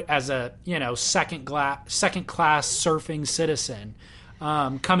at as a second class surfing citizen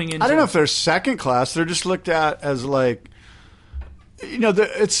coming into. I don't know if they're second class. They're just looked at as like.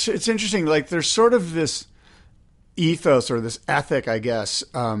 It's interesting. Like, there's sort of this ethos or this ethic, I guess,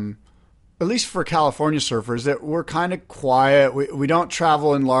 at least for California surfers, that we're kind of quiet. We don't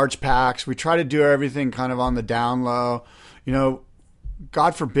travel in large packs. We try to do everything kind of on the down low.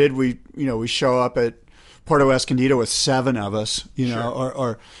 God forbid we show up at Puerto Escondido with 7 of us,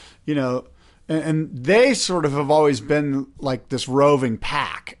 and they sort of have always been like this roving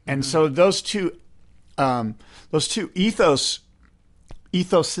pack. And so those two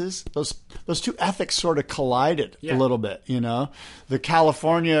ethoses, those two ethics sort of collided a little bit, the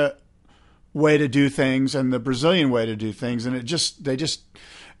California way to do things and the Brazilian way to do things. And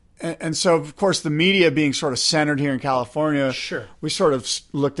and so of course the media being sort of centered here in California, we sort of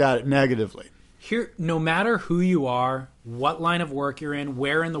looked at it negatively. Here, no matter who you are, what line of work you're in,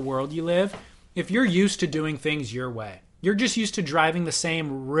 where in the world you live, if you're used to doing things your way, you're just used to driving the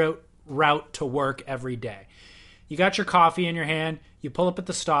same route to work every day. You got your coffee in your hand, you pull up at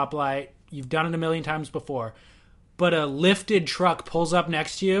the stoplight, you've done it a million times before, but a lifted truck pulls up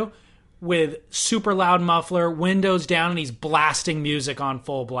next to you with super loud muffler, windows down, and he's blasting music on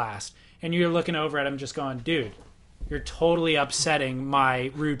full blast. And you're looking over at him just going, dude, you're totally upsetting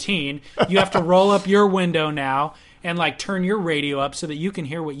my routine. You have to roll up your window now and like turn your radio up so that you can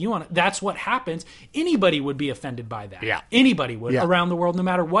hear what you want. That's what happens. Anybody would be offended by that. Yeah. Anybody would around the world, no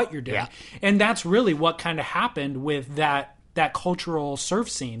matter what you're doing. Yeah. And that's really what kind of happened with that cultural surf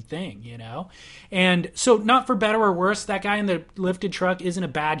scene thing, And so, not for better or worse, that guy in the lifted truck isn't a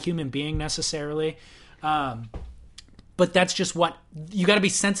bad human being necessarily. But that's just what you got to be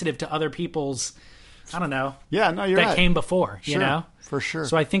sensitive to other people's, I don't know. Yeah, no, you're that right. came before, For sure.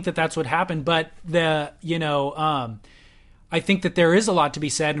 So I think that's what happened. But I think that there is a lot to be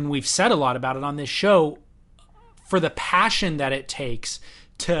said, and we've said a lot about it on this show, for the passion that it takes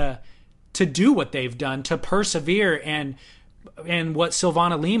to do what they've done, to persevere, and what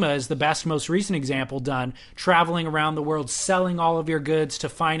Silvana Lima is the best, most recent example done, traveling around the world, selling all of your goods to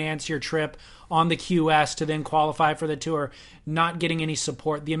finance your trip on the QS to then qualify for the tour, not getting any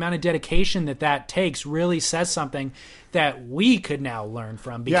support. The amount of dedication that takes really says something that we could now learn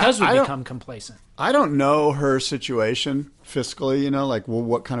from because we become complacent. I don't know her situation fiscally,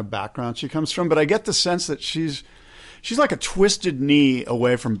 what kind of background she comes from, but I get the sense that she's like a twisted knee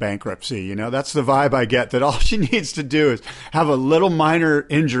away from bankruptcy. That's the vibe I get, that all she needs to do is have a little minor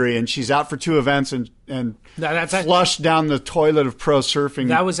injury and she's out for 2 events and that's flushed down the toilet of pro surfing.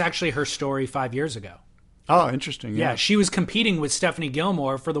 That was actually her story 5 years ago. Oh, interesting. Yeah, she was competing with Stephanie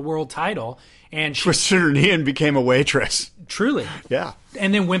Gilmore for the world title, and she twisted her knee and became a waitress. Truly. Yeah.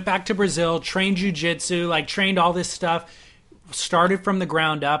 And then went back to Brazil, trained jiu-jitsu, trained all this stuff, started from the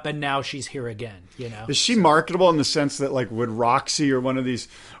ground up, and now she's here again, Is she marketable in the sense that, would Roxy or one of these,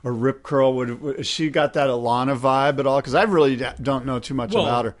 or Rip Curl, would she got that Alana vibe at all? Because I really don't know too much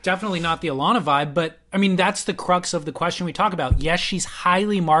about her. Definitely not the Alana vibe, but, that's the crux of the question we talk about. Yes, she's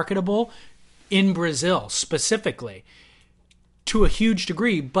highly marketable in Brazil, specifically, to a huge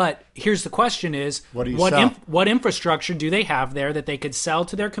degree, but here's the question is, what infrastructure do they have there that they could sell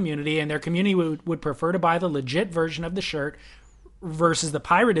to their community, and their community would prefer to buy the legit version of the shirt versus the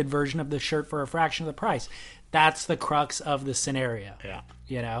pirated version of the shirt for a fraction of the price? That's the crux of the scenario.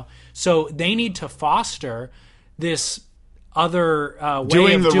 Yeah. So they need to foster this other way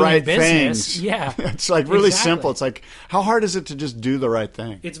doing of the doing right business. things. Yeah. It's really simple. It's how hard is it to just do the right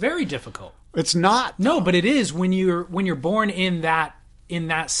thing? It's very difficult. It's not. No, but it is when you're born in that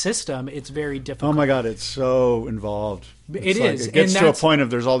system. It's very difficult. Oh my God, it's so involved. It is. It gets to a point of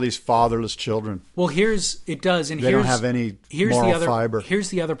there's all these fatherless children. Well, they don't have any moral fiber. Here's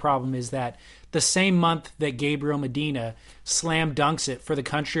the other problem is that the same month that Gabriel Medina slam dunks it for the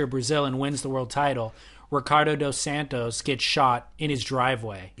country of Brazil and wins the world title, Ricardo dos Santos gets shot in his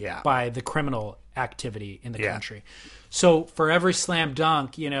driveway by the criminal activity in the country. So for every slam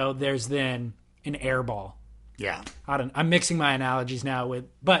dunk, there's then an air ball Yeah. I'm mixing my analogies now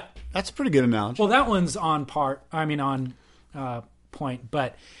but That's a pretty good analogy. well, that one's on point.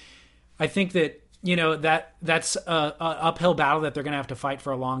 But I think that, that's a uphill battle that they're going to have to fight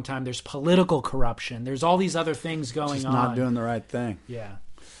for a long time. There's political corruption. There's all these other things going Just on. not doing the right thing. Yeah.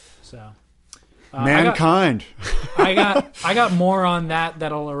 So Mankind. I got more on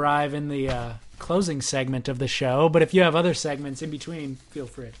that'll arrive in the closing segment of the show. But if you have other segments in between, feel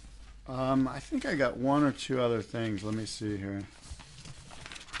free. I think I got one or two other things. Let me see here.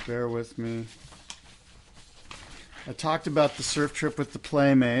 Bear with me. I talked about the surf trip with the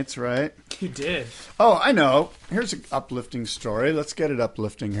Playmates, right? You did. Oh, I know. Here's an uplifting story. Let's get it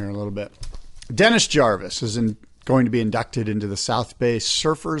uplifting here a little bit. Dennis Jarvis is going to be inducted into the South Bay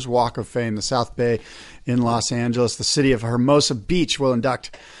Surfers Walk of Fame. The South Bay in Los Angeles, the city of Hermosa Beach, will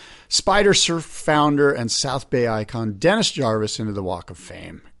induct Spider Surf founder and South Bay icon Dennis Jarvis into the Walk of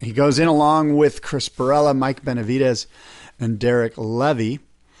Fame. He goes in along with Chris Barella, Mike Benavidez, and Derek Levy.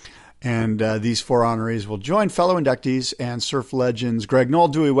 And these four honorees will join fellow inductees and surf legends Greg Knoll,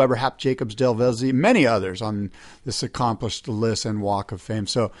 Dewey Weber, Hap Jacobs, Dale Vesey, many others on this accomplished list and Walk of Fame.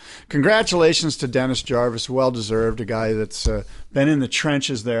 So congratulations to Dennis Jarvis, well-deserved, a guy that's been in the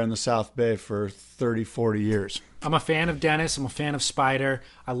trenches there in the South Bay for 30, 40 years. I'm a fan of Dennis. I'm a fan of Spider.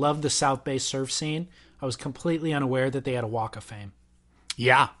 I love the South Bay surf scene. I was completely unaware that they had a Walk of Fame.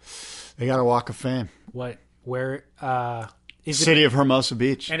 Yeah, they got a Walk of Fame. Where is it? City of Hermosa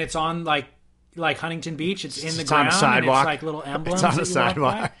Beach. And it's on like Huntington Beach. It's in the It's ground. on a sidewalk. And it's like little emblems. It's on a that you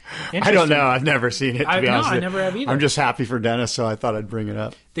walk sidewalk. by. I don't know. I've never seen it, to be honest. I never have either. I'm just happy for Dennis, so I thought I'd bring it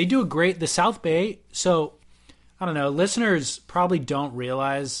up. They do the South Bay. So I don't know. Listeners probably don't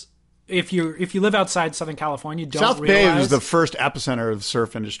realize if you live outside Southern California, South Bay was the first epicenter of the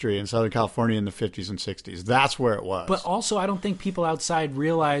surf industry in Southern California in the 50s and 60s. That's where it was. But also, I don't think people outside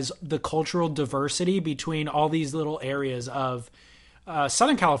realize the cultural diversity between all these little areas of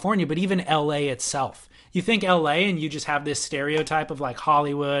Southern California, but even LA itself. You think LA and you just have this stereotype of like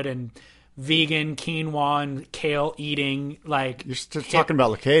Hollywood and vegan quinoa and kale eating, like you're still talking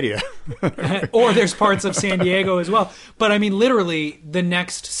about Leucadia. or there's parts of San Diego as well. But I mean, literally, the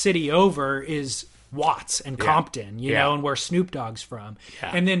next city over is Watts and Compton, you know, and where Snoop Dogg's from.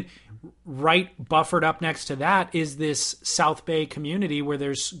 Yeah. And then right buffered up next to that is this South Bay community where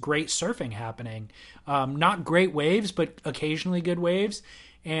there's great surfing happening. Not great waves, but occasionally good waves.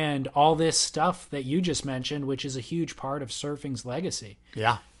 And all this stuff that you just mentioned, which is a huge part of surfing's legacy.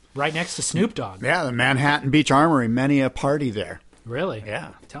 Yeah. Right next to Snoop Dogg. Yeah, the Manhattan Beach Armory, many a party there. Really?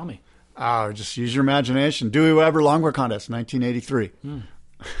 Yeah. Tell me. Oh, just use your imagination. Dewey Weber Longboard Contest, 1983.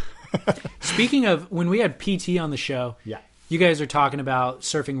 Speaking of, when we had PT on the show, yeah, you guys are talking about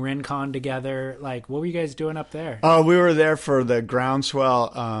surfing Rincon together. Like, what were you guys doing up there? Oh, we were there for the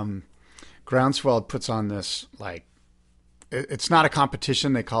Groundswell. Groundswell puts on this, like, it's not a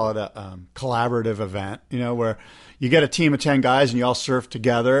competition. They call it a collaborative event, you know, where you get a team of 10 guys and you all surf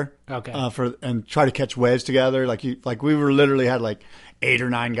together. Okay. And try to catch waves together. Like we were literally had like 8 or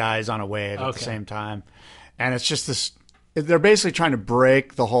 9 guys on a wave at the same time. And it's just this, they're basically trying to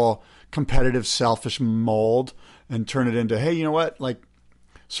break the whole competitive, selfish mold and turn it into, hey, you know what? Like,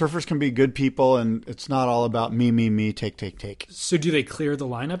 surfers can be good people, and it's not all about me, take. So do they clear the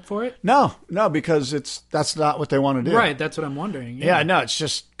lineup for it? No, because that's not what they want to do. Right, that's what I'm wondering. Yeah, no, it's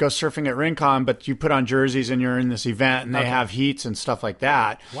just go surfing at Rincon, but you put on jerseys and you're in this event, and they have heats and stuff like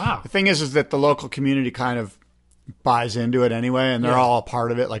that. Wow. The thing is that the local community kind of buys into it anyway, and they're all a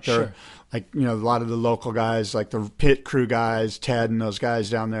part of it. Like they're like, you know, a lot of the local guys, like the pit crew guys, Ted and those guys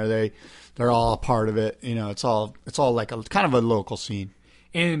down there, they're all a part of it. You know, it's all like a kind of a local scene.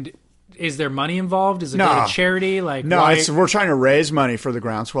 And is there money involved? Is it go to charity? Like, no, we're trying to raise money for the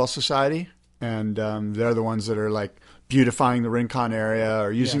Groundswell Society, and they're the ones that are like beautifying the Rincon area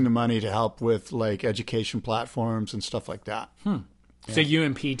or using the money to help with like education platforms and stuff like that. Yeah. So you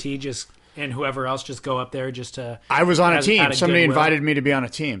and PT and whoever else just go up there just to... I was on a team. Somebody invited me to be on a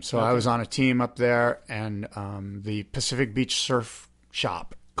team. So I was on a team up there, and the Pacific Beach Surf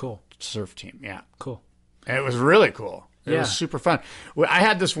Shop. Cool. Surf team, yeah. Cool. And it was really cool. It was super fun. I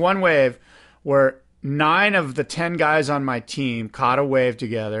had this one wave where 9 of the 10 guys on my team caught a wave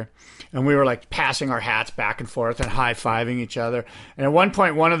together, and we were like passing our hats back and forth and high-fiving each other. And at one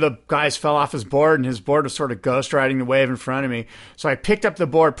point, one of the guys fell off his board, and his board was sort of ghost riding the wave in front of me. So I picked up the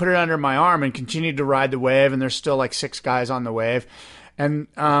board, put it under my arm, and continued to ride the wave, and there's still like 6 guys on the wave. And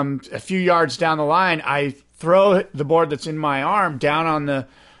a few yards down the line, I throw the board that's in my arm down on the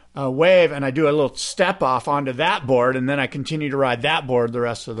wave, and I do a little step off onto that board, and then I continue to ride that board the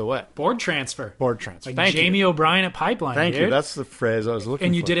rest of the way. Board transfer. Board transfer. Like Thank Jamie you. O'Brien at Pipeline. Thank dude. you. That's the phrase I was looking for.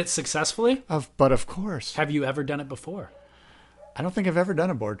 And you did it successfully? But of course. Have you ever done it before? I don't think I've ever done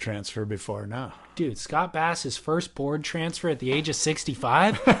a board transfer before, no. Dude, Scott Bass, his first board transfer at the age of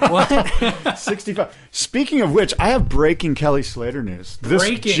 65? What? 65. Speaking of which, I have breaking Kelly Slater news. This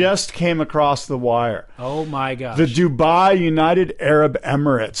Breaking. just came across the wire. Oh, my gosh. The Dubai United Arab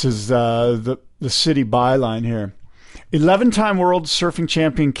Emirates is the city byline here. 11-time world surfing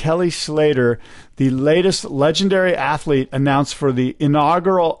champion Kelly Slater, the latest legendary athlete, announced for the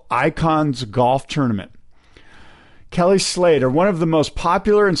inaugural Icons Golf Tournament. Kelly Slater, one of the most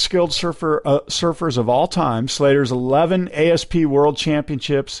popular and skilled surfers of all time, Slater's 11 ASP World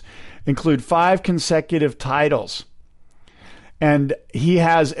Championships include 5 consecutive titles. And he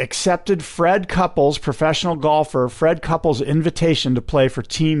has accepted Fred Couples, professional golfer, Fred Couples' invitation to play for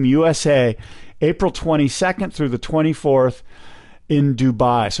Team USA April 22nd through the 24th in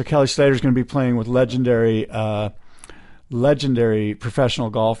Dubai. So Kelly Slater is going to be playing with legendary professional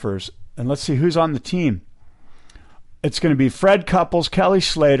golfers. And let's see who's on the team. It's going to be Fred Couples, Kelly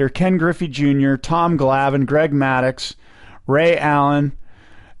Slater, Ken Griffey Jr., Tom Glavine, Greg Maddux, Ray Allen,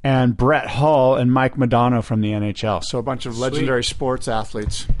 and Brett Hull, and Mike Madonna from the NHL. So a bunch of legendary sports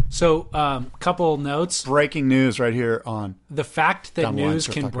athletes. So, couple notes. Breaking news right here on The fact that Down the line, news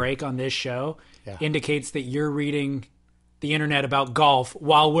Surf can Talk. break on this show Yeah. indicates that you're reading the internet about golf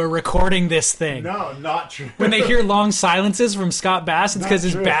while we're recording this thing. No, not true. When they hear long silences from Scott Bass, it's because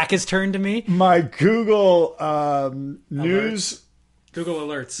his true. back is turned to me. My Google news Google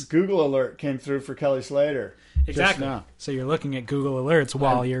Alerts. Google alert came through for Kelly Slater. Exactly. Just now. So you're looking at Google Alerts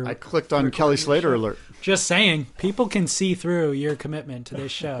while you're I clicked on Kelly Slater alert. just saying, people can see through your commitment to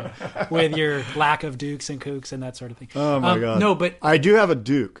this show with your lack of dukes and kooks and that sort of thing. Oh my god. No, but I do have a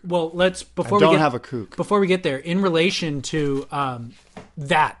Duke. well, let's I don't have a kook. Before we get there, in relation to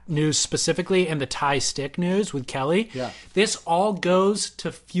that news specifically and the tie stick news with Kelly, Yeah. this all goes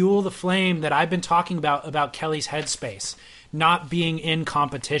to fuel the flame that I've been talking about Kelly's headspace, not being in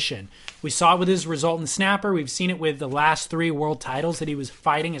competition. We saw it with his result in Snapper. We've seen it with the last 3 world titles that he was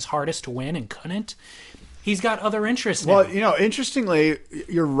fighting his hardest to win and couldn't. He's got other interests now. Well, interestingly,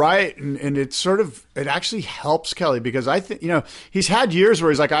 you're right, and it's sort of it actually helps Kelly because I think he's had years where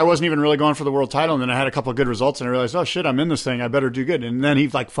he's like, I wasn't even really going for the world title, and then I had a couple of good results, and I realized, oh shit, I'm in this thing, I better do good, and then he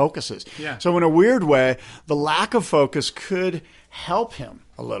focuses. Yeah. So in a weird way, the lack of focus could help him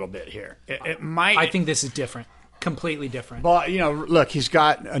a little bit here. It might. I think this is different, completely different. But look, he's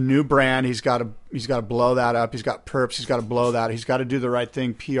got a new brand. He's got to blow that up. He's got perps. He's got to blow that. He's got to do the right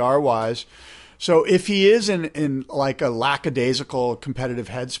thing PR wise. So if he is in like a lackadaisical competitive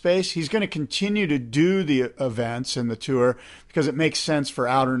headspace, he's going to continue to do the events and the tour because it makes sense for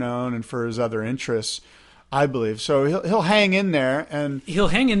Outerknown and for his other interests, I believe. So he'll hang in there, and He'll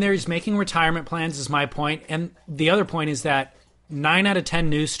hang in there. He's making retirement plans is my point. And the other point is that 9 out of 10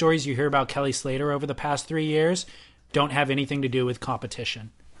 news stories you hear about Kelly Slater over the past 3 years don't have anything to do with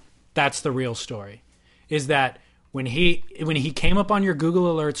competition. That's the real story. Is that when he came up on your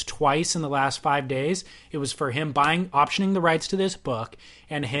Google alerts twice in the last 5 days, it was for him optioning the rights to this book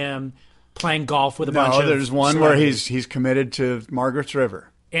and him playing golf with a bunch of there's one where celebrities. he's committed to Margaret's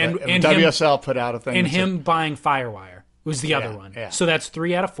River. And WSL put out a thing and that said- him buying Firewire was the other one. yeah. So that's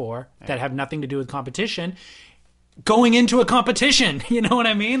 3 out of 4 that have nothing to do with competition. Going into a competition, you know what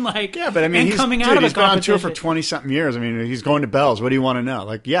I mean? Like, Yeah, but I mean, and he's coming out of a been on tour competition. for 20-something years. I mean, he's going to Bells. What do you want to know?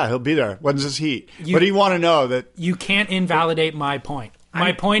 Like, yeah, he'll be there. When's his heat? What do you want to know? That You can't invalidate my point.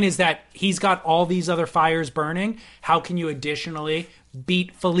 My point is that he's got all these other fires burning. How can you additionally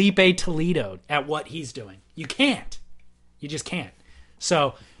beat Felipe Toledo at what he's doing? You can't. You just can't.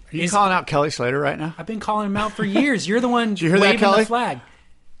 So Are you calling out Kelly Slater right now? I've been calling him out for years. You're the one you hear that, waving Kelly? the flag.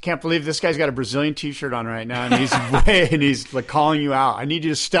 Can't believe this guy's got a Brazilian T-shirt on right now, and he's like calling you out. I need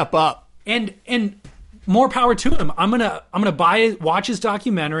you to step up. And more power to him. I'm gonna watch his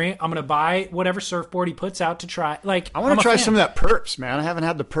documentary. I'm gonna buy whatever surfboard he puts out to try. Like, I want to try some of that perps, man. I haven't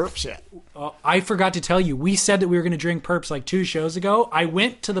had the perps yet. I forgot to tell you, we said that we were going to drink perps like 2 shows ago. I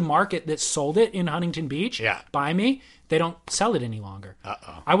went to the market that sold it in Huntington Beach. Yeah. By me. They don't sell it any longer.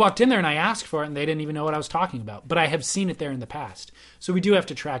 I walked in there and I asked for it, and they didn't even know what I was talking about. But I have seen it there in the past. So we do have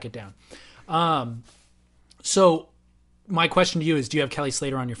to track it down. So my question to you is, do you have Kelly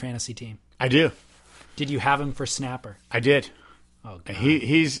Slater on your fantasy team? I do. Did you have him for Snapper? I did. Oh, God.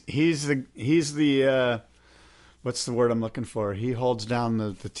 He's the what's the word I'm looking for? He holds down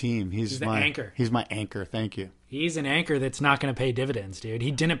the team. He's the my anchor. He's my anchor. Thank you. He's an anchor that's not going to pay dividends, dude.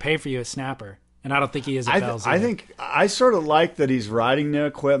 He didn't pay for you at Snapper. And I don't think he is at Bell's. I think I sort of like that he's riding new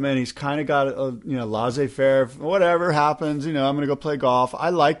equipment. He's kind of got a laissez-faire. Whatever happens, I'm going to go play golf. I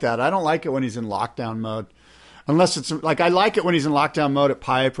like that. I don't like it when he's in lockdown mode. Unless it's like I like it when he's in lockdown mode at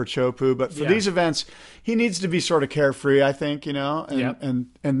Pipe or Chopu, but for these events, he needs to be sort of carefree. I think and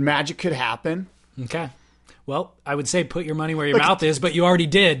magic could happen. Okay. Well, I would say put your money where your mouth is, but you already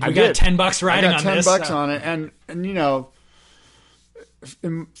did. You got $10 riding on this. $10 on it,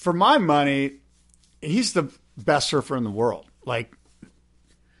 and for my money, he's the best surfer in the world. Like,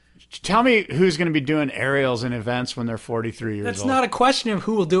 tell me who's going to be doing aerials in events when they're 43 years old. That's not a question of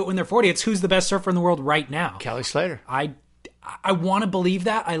who will do it when they're 40. It's who's the best surfer in the world right now. Kelly Slater. I want to believe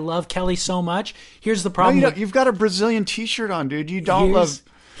that. I love Kelly so much. Here's the problem. No, you've got a Brazilian T-shirt on, dude. You don't love...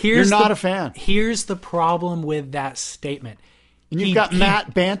 You're not a fan. Here's the problem with that statement. And you've got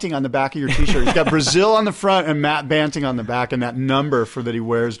Matt Banting on the back of your T-shirt. You've got Brazil on the front and Matt Banting on the back, and that number that he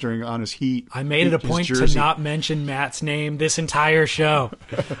wears on his heat. I made it a point to not mention Matt's name this entire show.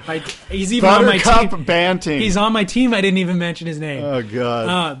 He's even on my team. Banting. He's on my team. I didn't even mention his name. Oh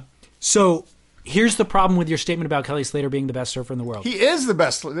God. So here's the problem with your statement about Kelly Slater being the best surfer in the world. He is the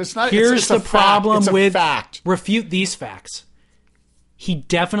best. It's not. Here's the problem with fact. Refute these facts. He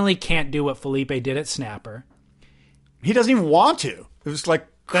definitely can't do what Felipe did at Snapper. He doesn't even want to. It was like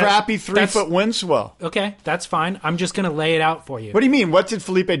crappy 3-foot wind swell. Okay, that's fine. I'm just going to lay it out for you. What do you mean? What did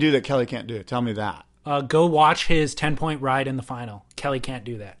Felipe do that Kelly can't do? Tell me that. Go watch his 10-point ride in the final. Kelly can't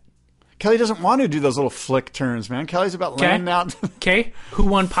do that. Kelly doesn't want to do those little flick turns, man. Kelly's about landing out. Okay, who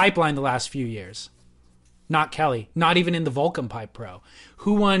won Pipeline the last few years? Not Kelly. Not even in the Volcom Pipe Pro.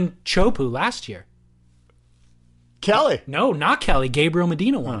 Who won Chopu last year? Kelly. No, not Kelly. Gabriel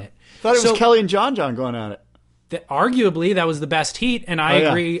Medina won it. I thought it was Kelly and John going at it. Arguably, that was the best heat, and I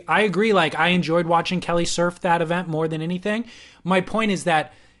agree. Yeah. I agree. Like, I enjoyed watching Kelly surf that event more than anything. My point is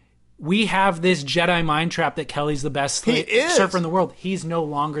that we have this Jedi mind trap that Kelly's the best surfer in the world. He's no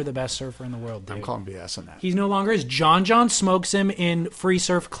longer the best surfer in the world, dude. I'm calling BS on that. He's no longer is. John smokes him in free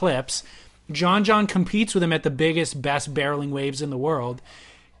surf clips. John competes with him at the biggest, best barreling waves in the world.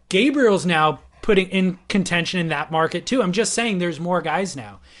 Gabriel's now putting in contention in that market too. I'm just saying there's more guys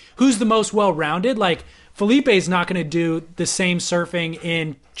now. Who's the most well-rounded? Like, Felipe's not going to do the same surfing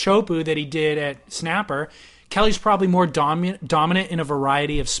in Chopu that he did at Snapper. Kelly's probably more dominant in a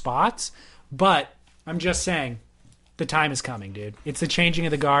variety of spots, but I'm just saying the time is coming, dude. It's the changing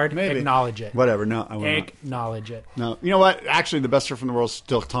of the guard. Maybe. Acknowledge it. Whatever. No, I won't. Acknowledge it. No. You know what? Actually, the best surfer in the world is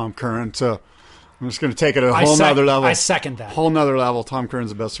still Tom Curran, so I'm just going to take it a whole nother level. I second that. Whole nother level. Tom Curran's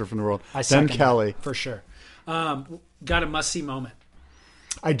the best surfer in the world. Then Kelly. For sure. Got a must-see moment.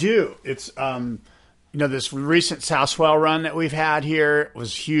 I do. It's, this recent South Swell run that we've had here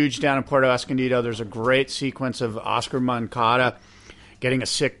was huge down in Puerto Escondido. There's a great sequence of Oscar Moncada getting a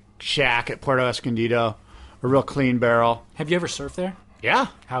sick shack at Puerto Escondido, a real clean barrel. Have you ever surfed there? Yeah.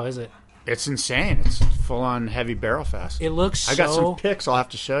 How is it? It's insane. It's full-on heavy barrel fest. It looks I got some pics I'll have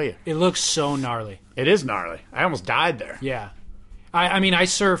to show you. It looks so gnarly. It is gnarly. I almost died there. Yeah. I mean, I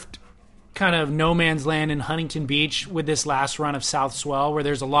surfed kind of no man's land in Huntington Beach with this last run of South Swell where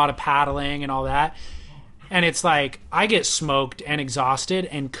there's a lot of paddling and all that. And it's like, I get smoked and exhausted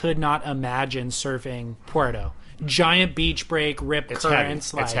and could not imagine surfing Puerto. Giant beach break, rip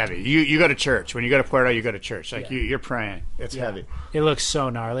currents. Heavy. It's heavy. You go to church. When you go to Puerto, you go to church. Like, you're praying. It's heavy. It looks so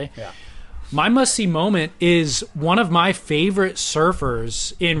gnarly. Yeah. My must-see moment is one of my favorite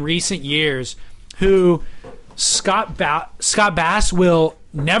surfers in recent years who Scott Bass will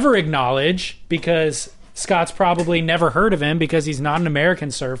never acknowledge because Scott's probably never heard of him because he's not an American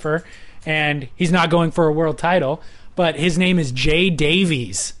surfer and he's not going for a world title. But his name is Jay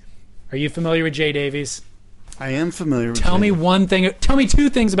Davies. Are you familiar with Jay Davies? I am familiar with Tell me one thing. Tell me two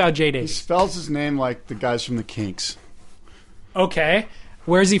things about Jay Davies. He spells his name like the guys from the Kinks. Okay.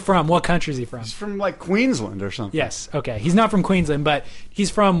 Where's he from? What country is he from? He's from like Queensland or something. Yes. Okay. He's not from Queensland, but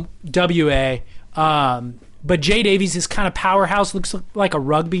he's from WA. But Jay Davies is kind of powerhouse, looks like a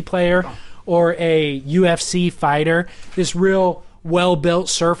rugby player or a UFC fighter. This real well-built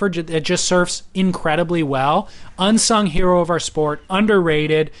surfer that just surfs incredibly well. Unsung hero of our sport,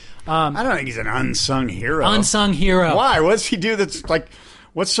 underrated. I don't think he's an unsung hero. Unsung hero. Why? What does he do that's like...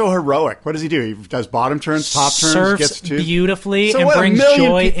 What's so heroic? What does he do? He does bottom turns, top turns, surfs gets to beautifully, and brings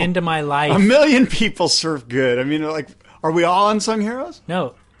joy into my life. 1 million people surf good. I mean, like, are we all unsung heroes?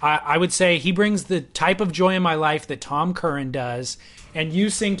 No. I would say he brings the type of joy in my life that Tom Curran does, and you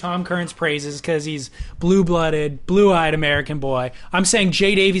sing Tom Curren's praises because he's blue-blooded, blue-eyed American boy. I'm saying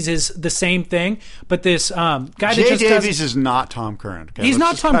Jay Davies is the same thing, but this guy that Jay just Davies is not Tom Curran. Okay? he's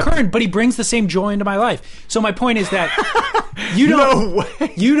not Tom Curran, but he brings the same joy into my life. So my point is that you don't No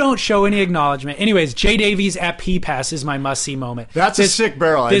way. you don't show any acknowledgement. Anyways, Jay Davies at P-Pass is my must-see moment. That's a sick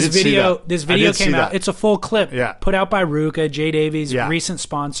barrel. I did see that. This I video did see came out. that. It's a full clip Yeah. put out by Ruka, Jay Davies, Yeah. recent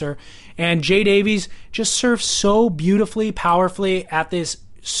sponsor. And Jay Davies just surfs so beautifully, powerfully at this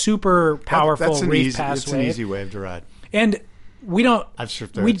super powerful That's an reef easy, pass it's wave. an easy wave to ride. And we don't... I've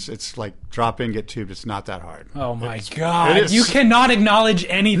surfed there. We, It's like drop in, get tubed. It's not that hard. oh my it God. is. You cannot acknowledge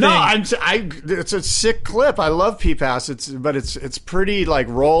anything. No, it's a sick clip. I love P-Pass. It's pretty like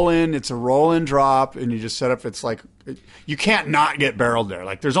roll in. It's a roll in drop, and you just set up. It's like you can't not get barreled there.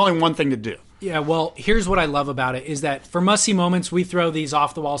 Like there's only one thing to do. Yeah, well, here's what I love about it is that for must-see moments, we throw these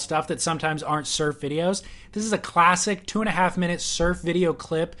off-the-wall stuff that sometimes aren't surf videos. This is a classic 2.5-minute surf video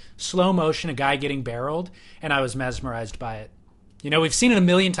clip, slow motion, a guy getting barreled, and I was mesmerized by it. You know, we've seen it a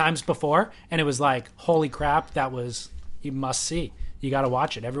million times before, and it was like, holy crap, that was, you must see. You got to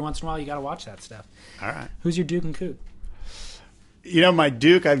watch it. Every once in a while, you got to watch that stuff. All right. Who's your Duke and Kook? You know, my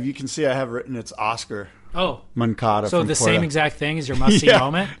Duke, you can see I have written it's Oscar Oh, Moncada. so from the Florida. same exact thing as your must-see yeah.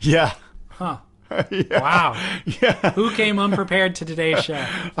 moment? Yeah. Huh. Yeah. Wow. Yeah. Who came unprepared to today's show?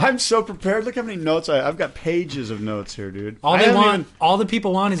 I'm so prepared. Look how many notes I've got pages of notes here, dude. All I they haven't want, even- all the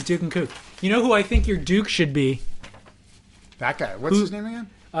people want is Duke and Kook. You know who I think your Duke should be? that guy. What's his name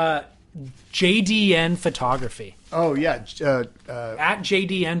again? JDN Photography. Oh yeah. At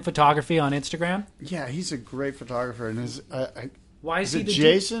JDN Photography on Instagram. Yeah, he's a great photographer, and Why is, is he it the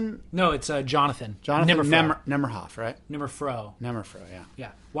Jason? Duke? No, it's Jonathan. Jonathan Nimmerfro. Nemmerhoff, right? Nimmerfro. Nemmerfro, yeah. Yeah.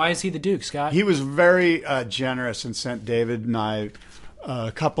 Why is he the Duke, Scott? He was very generous and sent David and I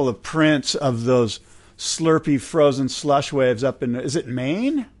a couple of prints of those Slurpee frozen slush waves up in, is it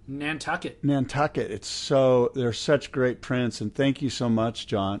Maine? Nantucket. Nantucket. They're such great prints, and thank you so much,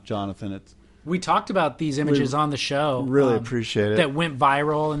 Jonathan. We talked about these images on the show. Really appreciate it. That went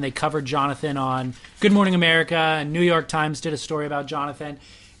viral, and they covered Jonathan on Good Morning America, and New York Times did a story about Jonathan.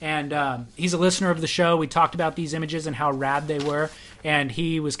 And he's a listener of the show. We talked about these images and how rad they were, and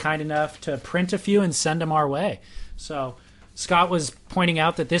he was kind enough to print a few and send them our way. So Scott was pointing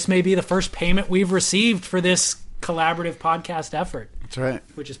out that this may be the first payment we've received for this collaborative podcast effort. That's right.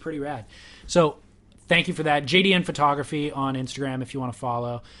 Which is pretty rad. So thank you for that. JDN Photography on Instagram if you want to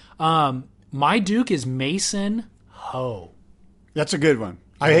follow. My Duke is Mason Ho. That's a good one.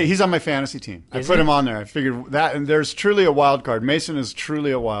 He's on my fantasy team. I put him on there. I figured that, and there's truly a wild card. Mason is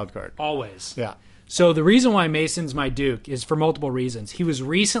truly a wild card. Always. Yeah. So the reason why Mason's my Duke is for multiple reasons. He was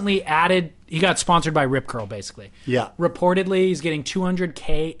recently added. He got sponsored by Rip Curl, basically. Yeah. Reportedly, he's getting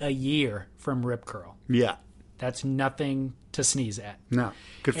 $200K a year from Rip Curl. Yeah. That's nothing to sneeze at. No.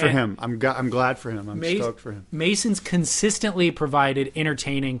 Good for And- him. I'm glad for him. I'm stoked for him. Mason's consistently provided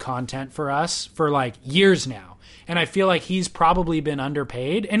entertaining content for us for like years now. And I feel like he's probably been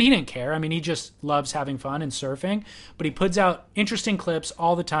underpaid, and he didn't care. I mean, he just loves having fun and surfing, but he puts out interesting clips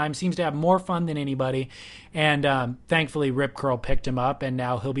all the time, seems to have more fun than anybody. And thankfully, Rip Curl picked him up, and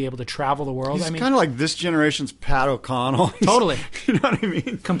now he'll be able to travel the world. He's I mean, kind of like this generation's Pat O'Connell. Totally. You know what I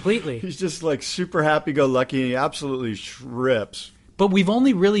mean? completely. He's just like super happy-go-lucky, and he absolutely rips. But we've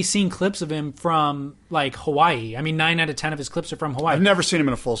only really seen clips of him from like Hawaii. I mean, 9 out of 10 of his clips are from Hawaii. I've never seen him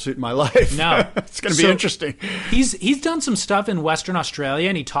in a full suit in my life. No. It's going to be So- interesting. He's done some stuff in Western Australia,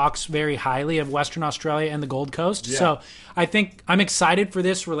 and he talks very highly of Western Australia and the Gold Coast. Yeah. So I think I'm excited for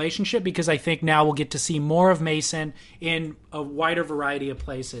this relationship because I think now we'll get to see more of Mason in a wider variety of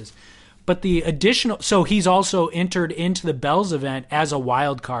places. But the additional, so he's also entered into the Bells event as a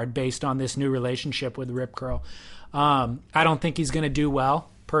wild card based on this new relationship with Rip Curl. I don't think he's going to do well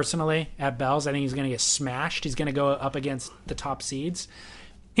personally at Bells. I think he's going to get smashed. He's going to go up against the top seeds.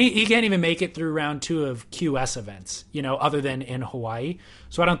 He can't even make it through round 2 of QS events, you know, other than in Hawaii.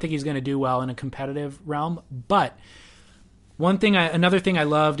 So I don't think he's going to do well in a competitive realm. But another thing I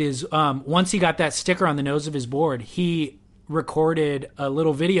loved is once he got that sticker on the nose of his board, he recorded a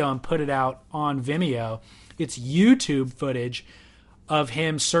little video and put it out on Vimeo. It's YouTube footage of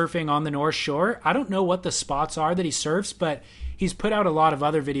him surfing on the North Shore. I don't know what the spots are that he surfs, but he's put out a lot of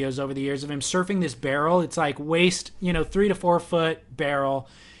other videos over the years of him surfing this barrel. It's like waist, 3 to 4 foot barrel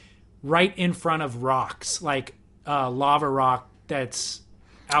right in front of rocks, like lava rock that's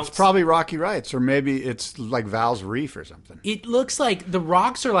out. It's probably Rocky Rights, or maybe it's like Val's Reef or something. It looks like the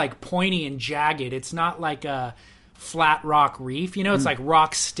rocks are like pointy and jagged. It's not like a flat rock reef, it's like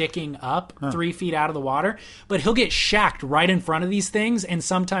rocks sticking up 3 feet out of the water, but he'll get shacked right in front of these things and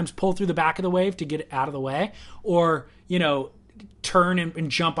sometimes pull through the back of the wave to get out of the way, or turn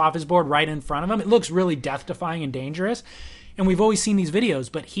and jump off his board right in front of him. It looks really death-defying and dangerous. And we've always seen these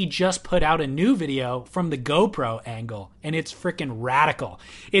videos, but he just put out a new video from the GoPro angle, and it's freaking radical.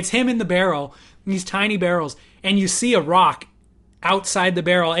 It's him in the barrel, these tiny barrels, and you see a rock outside the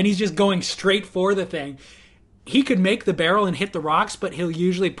barrel, and he's just going straight for the thing. He could make the barrel and hit the rocks, but he'll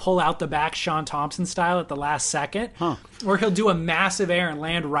usually pull out the back Sean Thompson style at the last second. Or he'll do a massive air and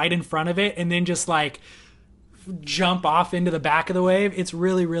land right in front of it and then just like jump off into the back of the wave. It's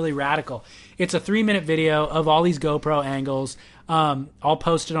really, really radical. It's a 3-minute video of all these GoPro angles. I'll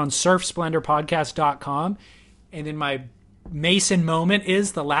post it on surfsplendorpodcast.com. And then my Mason moment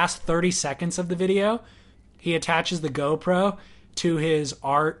is the last 30 seconds of the video. He attaches the GoPro to his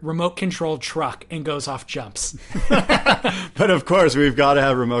remote control truck and goes off jumps. But of course, we've got to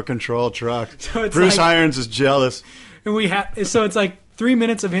have remote control truck. So Bruce Irons is jealous. And so it's like 3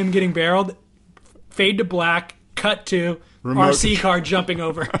 minutes of him getting barreled, fade to black, cut to RC car jumping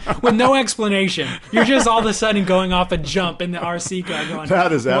over with no explanation. You're just all of a sudden going off a jump in the RC car going,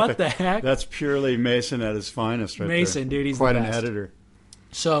 that is epic. What the heck? That's purely Mason at his finest right Mason, there. dude, he's quite the an best. editor.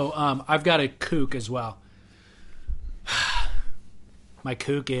 So I've got a kook as well. My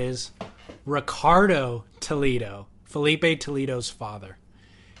kook is Ricardo Toledo, Felipe Toledo's father.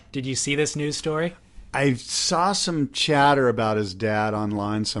 Did you see this news story? I saw some chatter about his dad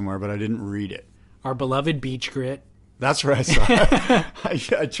online somewhere, but I didn't read it. Our beloved Beach Grit. That's where I saw it.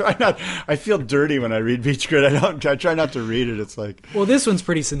 I try not. I feel dirty when I read Beach Grit. I try not to read it. It's like, well, this one's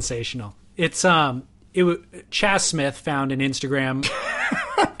pretty sensational. It's Chaz Smith found an Instagram.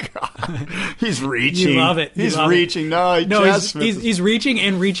 He's reaching. You love it. He's reaching. He's reaching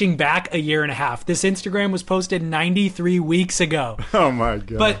and reaching back a year and a half. This Instagram was posted 93 weeks ago. Oh my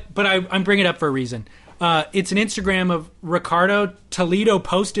god! But I'm bringing it up for a reason. It's an Instagram of Ricardo Toledo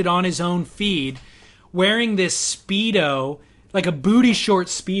posted on his own feed wearing this Speedo, like a booty short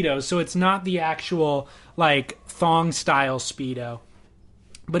Speedo. So it's not the actual like thong style Speedo,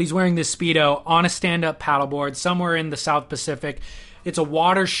 but he's wearing this Speedo on a stand-up paddleboard somewhere in the South Pacific. It's a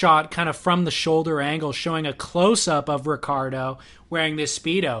water shot kind of from the shoulder angle showing a close-up of Ricardo wearing this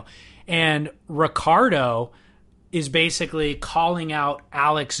Speedo. And Ricardo is basically calling out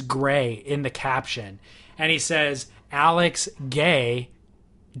Alex Gray in the caption. And he says, Alex Gay, ...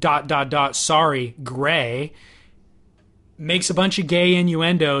 sorry, Gray, makes a bunch of gay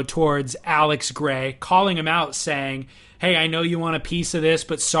innuendo towards Alex Gray, calling him out saying, hey, I know you want a piece of this,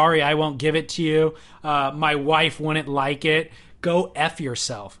 but sorry, I won't give it to you. My wife wouldn't like it. Go F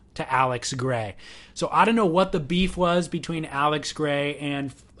yourself to Alex Gray. So I don't know what the beef was between Alex Gray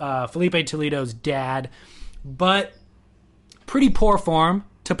and Felipe Toledo's dad, but pretty poor form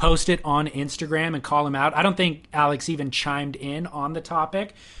to post it on Instagram and call him out. I don't think Alex even chimed in on the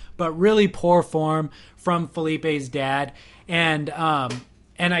topic, but really poor form from Felipe's dad. And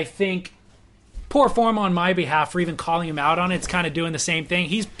I think poor form on my behalf for even calling him out on it. It's kind of doing the same thing.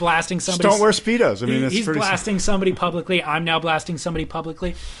 He's blasting somebody. Just don't wear Speedos. I mean, he's blasting somebody publicly. I'm now blasting somebody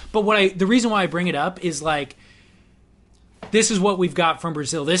publicly. But the reason why I bring it up is like, this is what we've got from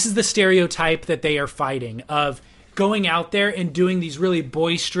Brazil. This is the stereotype that they are fighting of going out there and doing these really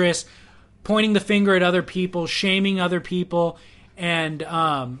boisterous, pointing the finger at other people, shaming other people, and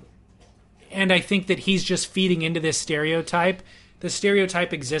I think that he's just feeding into this stereotype. The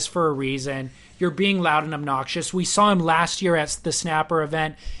stereotype exists for a reason. You're being loud and obnoxious. We saw him last year at the Snapper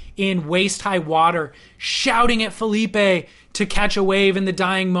event in waist-high water, shouting at Felipe to catch a wave in the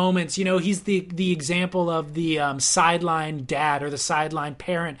dying moments. You know, he's the example of the sideline dad or the sideline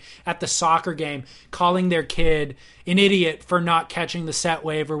parent at the soccer game calling their kid an idiot for not catching the set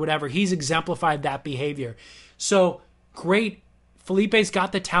wave or whatever. He's exemplified that behavior. So, great. Felipe's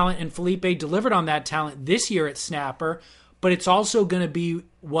got the talent, and Felipe delivered on that talent this year at Snapper, but it's also going to be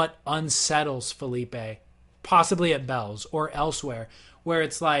what unsettles Felipe, possibly at Bells or elsewhere, where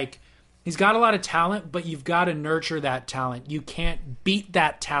it's like, he's got a lot of talent, but you've got to nurture that talent. You can't beat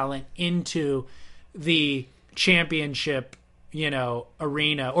that talent into the championship,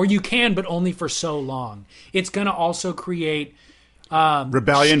 arena. Or you can, but only for so long. It's going to also create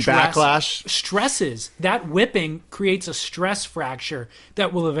rebellion, backlash. Stresses. That whipping creates a stress fracture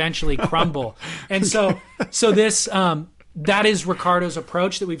that will eventually crumble. And so this, that is Ricardo's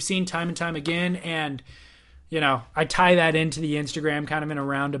approach that we've seen time and time again. And, I tie that into the Instagram kind of in a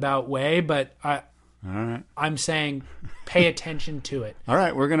roundabout way, but all right. I'm saying pay attention to it. All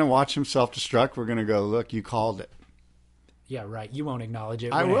right, we're going to watch him self-destruct. We're going to go, look, you called it. Yeah, right. You won't acknowledge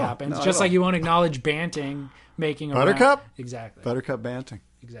it I when will. it happens. No, Just I like you won't acknowledge Banting making a Buttercup? round. Exactly. Buttercup Banting.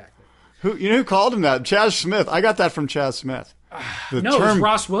 Exactly. Who called him that? Chaz Smith. I got that from Chaz Smith. The No, it was term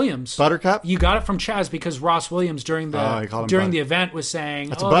Ross Williams. Buttercup? You got it from Chaz because Ross Williams during he the called him the event was saying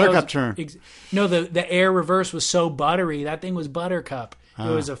That's a Buttercup term. No, the air reverse was so buttery. That thing was Buttercup.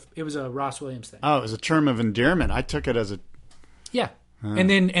 It was a Ross Williams thing. Oh, it was a term of endearment. I took it as a... Yeah. And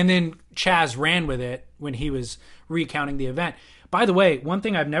then Chaz ran with it when he was recounting the event. By the way, one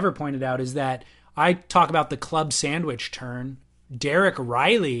thing I've never pointed out is that I talk about the club sandwich turn. Derek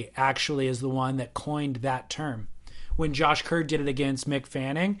Riley actually is the one that coined that term. When Josh Kerr did it against Mick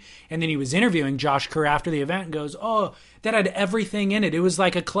Fanning, and then he was interviewing Josh Kerr after the event and goes, "Oh, that had everything in it. It was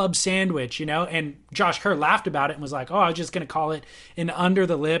like a club sandwich, you know?" And Josh Kerr laughed about it and was like, "Oh, I was just going to call it an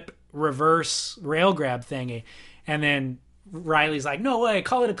under-the-lip reverse rail grab thingy." And then Riley's like, "No way,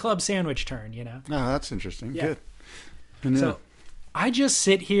 call it a club sandwich turn, you know?" Oh, that's interesting. Yeah. Good. And So I just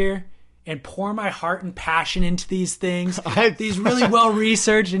sit here and pour my heart and passion into these things, these really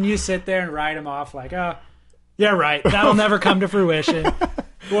well-researched, and you sit there and write them off like, "Oh, yeah, right. That'll never come to fruition."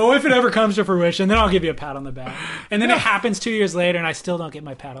 Well, if it ever comes to fruition, then I'll give you a pat on the back. And then it happens 2 years later, and I still don't get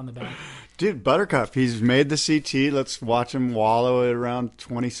my pat on the back. Dude, Buttercup, he's made the CT. Let's watch him wallow at around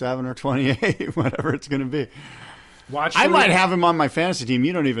 27 or 28, whatever it's going to be. I might have him on my fantasy team.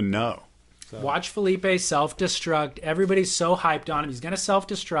 You don't even know. So. Watch Felipe self-destruct. Everybody's so hyped on him. He's going to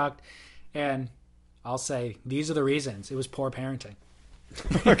self-destruct. And I'll say, these are the reasons. It was poor parenting.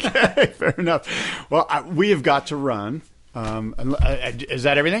 Okay, fair enough. Well, we have got to run. Is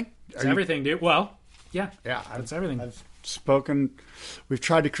that everything? It's everything, dude. Well, yeah. Yeah, that's everything. I've spoken. We've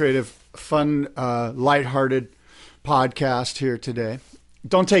tried to create a fun, lighthearted podcast here today.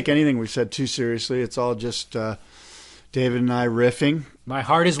 Don't take anything we've said too seriously. It's all just David and I riffing. My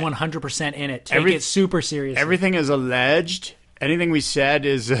heart is 100% in it. Take it super seriously. Everything is alleged. Anything we said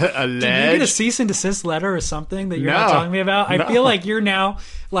is alleged. Did you get a cease and desist letter or something that you're not telling me about? I feel like you're now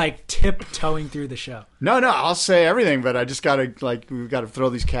like tiptoeing through the show. No, I'll say everything, but I just got to we've got to throw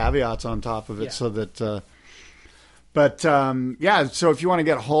these caveats on top of it so that. Yeah. So if you want to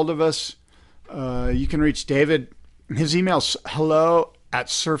get a hold of us, you can reach David. His email's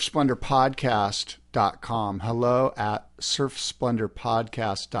hello@surfsplendorpodcast.com.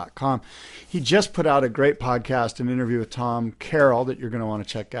 hello@surfsplendorpodcast.com. He just put out a great podcast, an interview with Tom Carroll that you're going to want to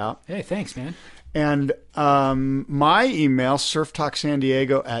check out. Hey, thanks, man. And my email,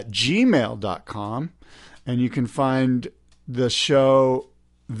 surftalksandiego@gmail.com. And you can find the show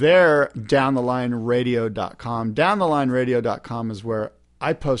there, downthelineradio.com. Downthelineradio.com is where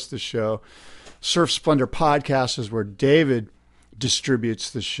I post the show. Surf Splendor Podcast is where David distributes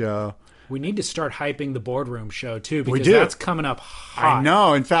the show. We need to start hyping the boardroom show too, because that's coming up hot. I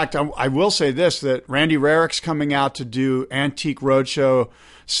know. In fact, I will say this, that Randy Rarick's coming out to do Antique Roadshow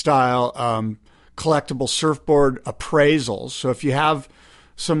style collectible surfboard appraisals. So if you have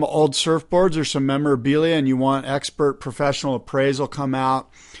some old surfboards or some memorabilia and you want expert professional appraisal, come out.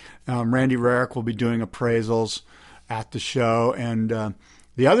 Randy Rarick will be doing appraisals at the show. And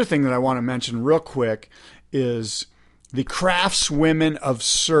the other thing that I want to mention real quick is the Craftswomen of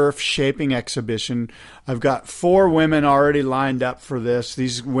Surf Shaping Exhibition. I've got 4 women already lined up for this.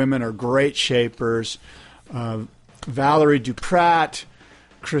 These women are great shapers. Valerie Duprat,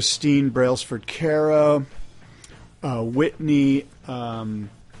 Christine Brailsford-Caro, Whitney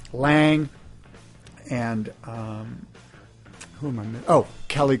Lang, and who am I missing? Oh,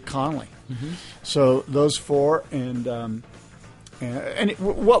 Kelly Connolly. Mm-hmm. So those 4, and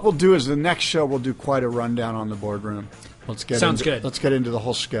what we'll do is the next show we'll do quite a rundown on the boardroom. Sounds good. Let's get into the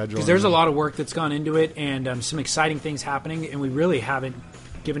whole schedule. Because there's a lot of work that's gone into it, and some exciting things happening, and we really haven't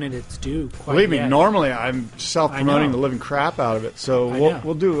given it its due quite Believe yet. me, normally I'm self-promoting the living crap out of it. So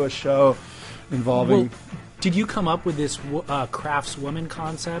we'll do a show involving... Well, did you come up with this craftswoman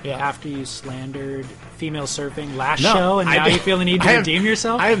concept after you slandered female surfing last show, and now you feel the need to redeem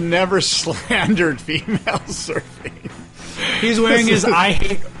yourself? I have never slandered female surfing. He's wearing his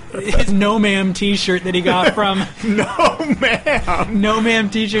No Ma'am t-shirt that he got from No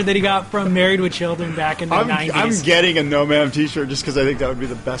Ma'am t-shirt that he got from Married with Children back in the 90s. I'm getting a No Ma'am t-shirt just because I think that would be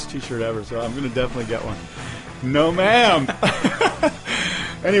the best t-shirt ever, so I'm going to definitely get one. No Ma'am.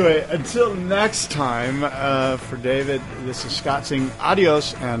 Anyway, until next time, for David, this is Scott saying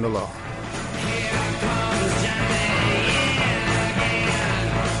adios and aloha.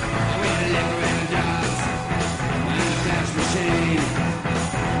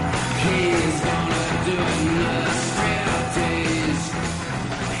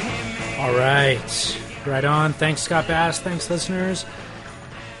 All right. Right on. Thanks, Scott Bass. Thanks, listeners.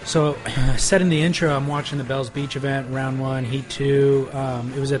 So, I said in the intro, I'm watching the Bells Beach event, round 1, heat 2.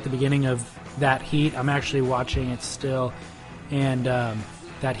 It was at the beginning of that heat. I'm actually watching it still. And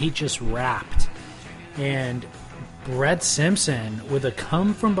that heat just wrapped. And Brett Simpson, with a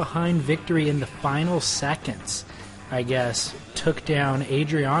come-from-behind victory in the final seconds, I guess, took down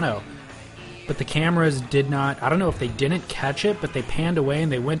Adriano. But the cameras did not, I don't know if they didn't catch it, but they panned away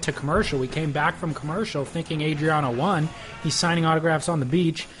and they went to commercial. We came back from commercial thinking Adriano won. He's signing autographs on the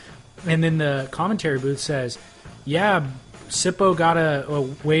beach. And then the commentary booth says, yeah, Sippo got a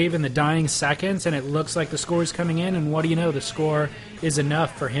wave in the dying seconds, and it looks like the score's coming in, and what do you know, the score is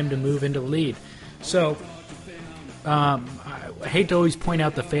enough for him to move into the lead. So, I hate to always point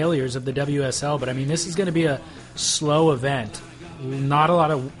out the failures of the WSL, but I mean, this is going to be a slow event. Not a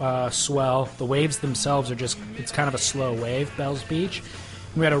lot of swell. The waves themselves are just, it's kind of a slow wave, Bells Beach.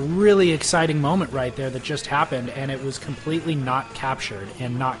 We had a really exciting moment right there that just happened, and it was completely not captured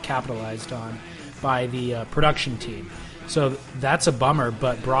and not capitalized on by the production team. So that's a bummer,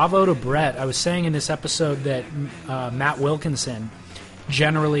 but bravo to Brett. I was saying in this episode that Matt Wilkinson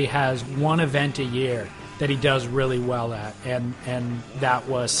generally has one event a year that he does really well at, and that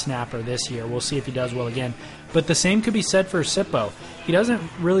was Snapper this year. We'll see if he does well again. But the same could be said for Sippo. He doesn't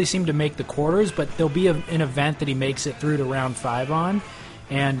really seem to make the quarters, but there'll be an event that he makes it through to round 5 on,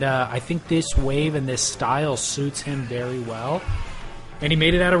 and I think this wave and this style suits him very well. And he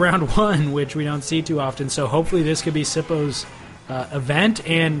made it out of round 1, which we don't see too often, so hopefully this could be Sippo's event,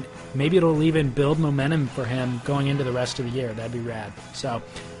 and maybe it'll even build momentum for him going into the rest of the year. That'd be rad. So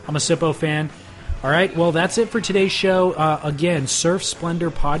I'm a Sippo fan. All right, well, that's it for today's show. Again,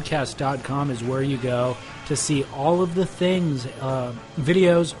 surfsplendorpodcast.com is where you go to see all of the things,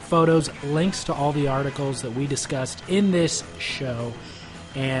 videos, photos, links to all the articles that we discussed in this show.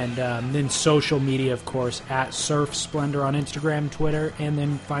 And then social media, of course, at Surf Splendor on Instagram, Twitter, and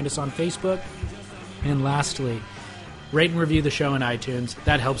then find us on Facebook. And lastly, rate and review the show in iTunes.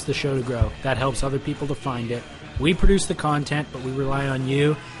 That helps the show to grow. That helps other people to find it. We produce the content, but we rely on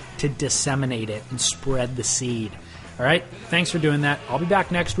you to disseminate it and spread the seed. All right, thanks for doing that. I'll be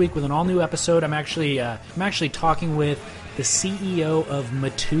back next week with an all-new episode. I'm actually talking with the CEO of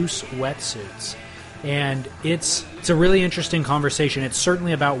Matus Wetsuits. And it's a really interesting conversation. It's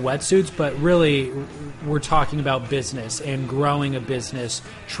certainly about wetsuits, but really we're talking about business and growing a business,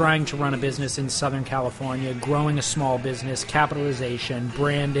 trying to run a business in Southern California, growing a small business, capitalization,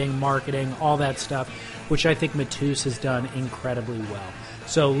 branding, marketing, all that stuff, which I think Matus has done incredibly well.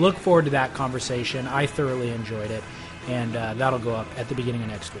 So look forward to that conversation. I thoroughly enjoyed it, and that'll go up at the beginning of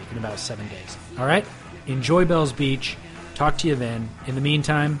next week in about 7 days. All right? Enjoy Bells Beach. Talk to you then. In the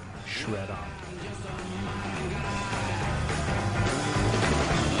meantime, shred on.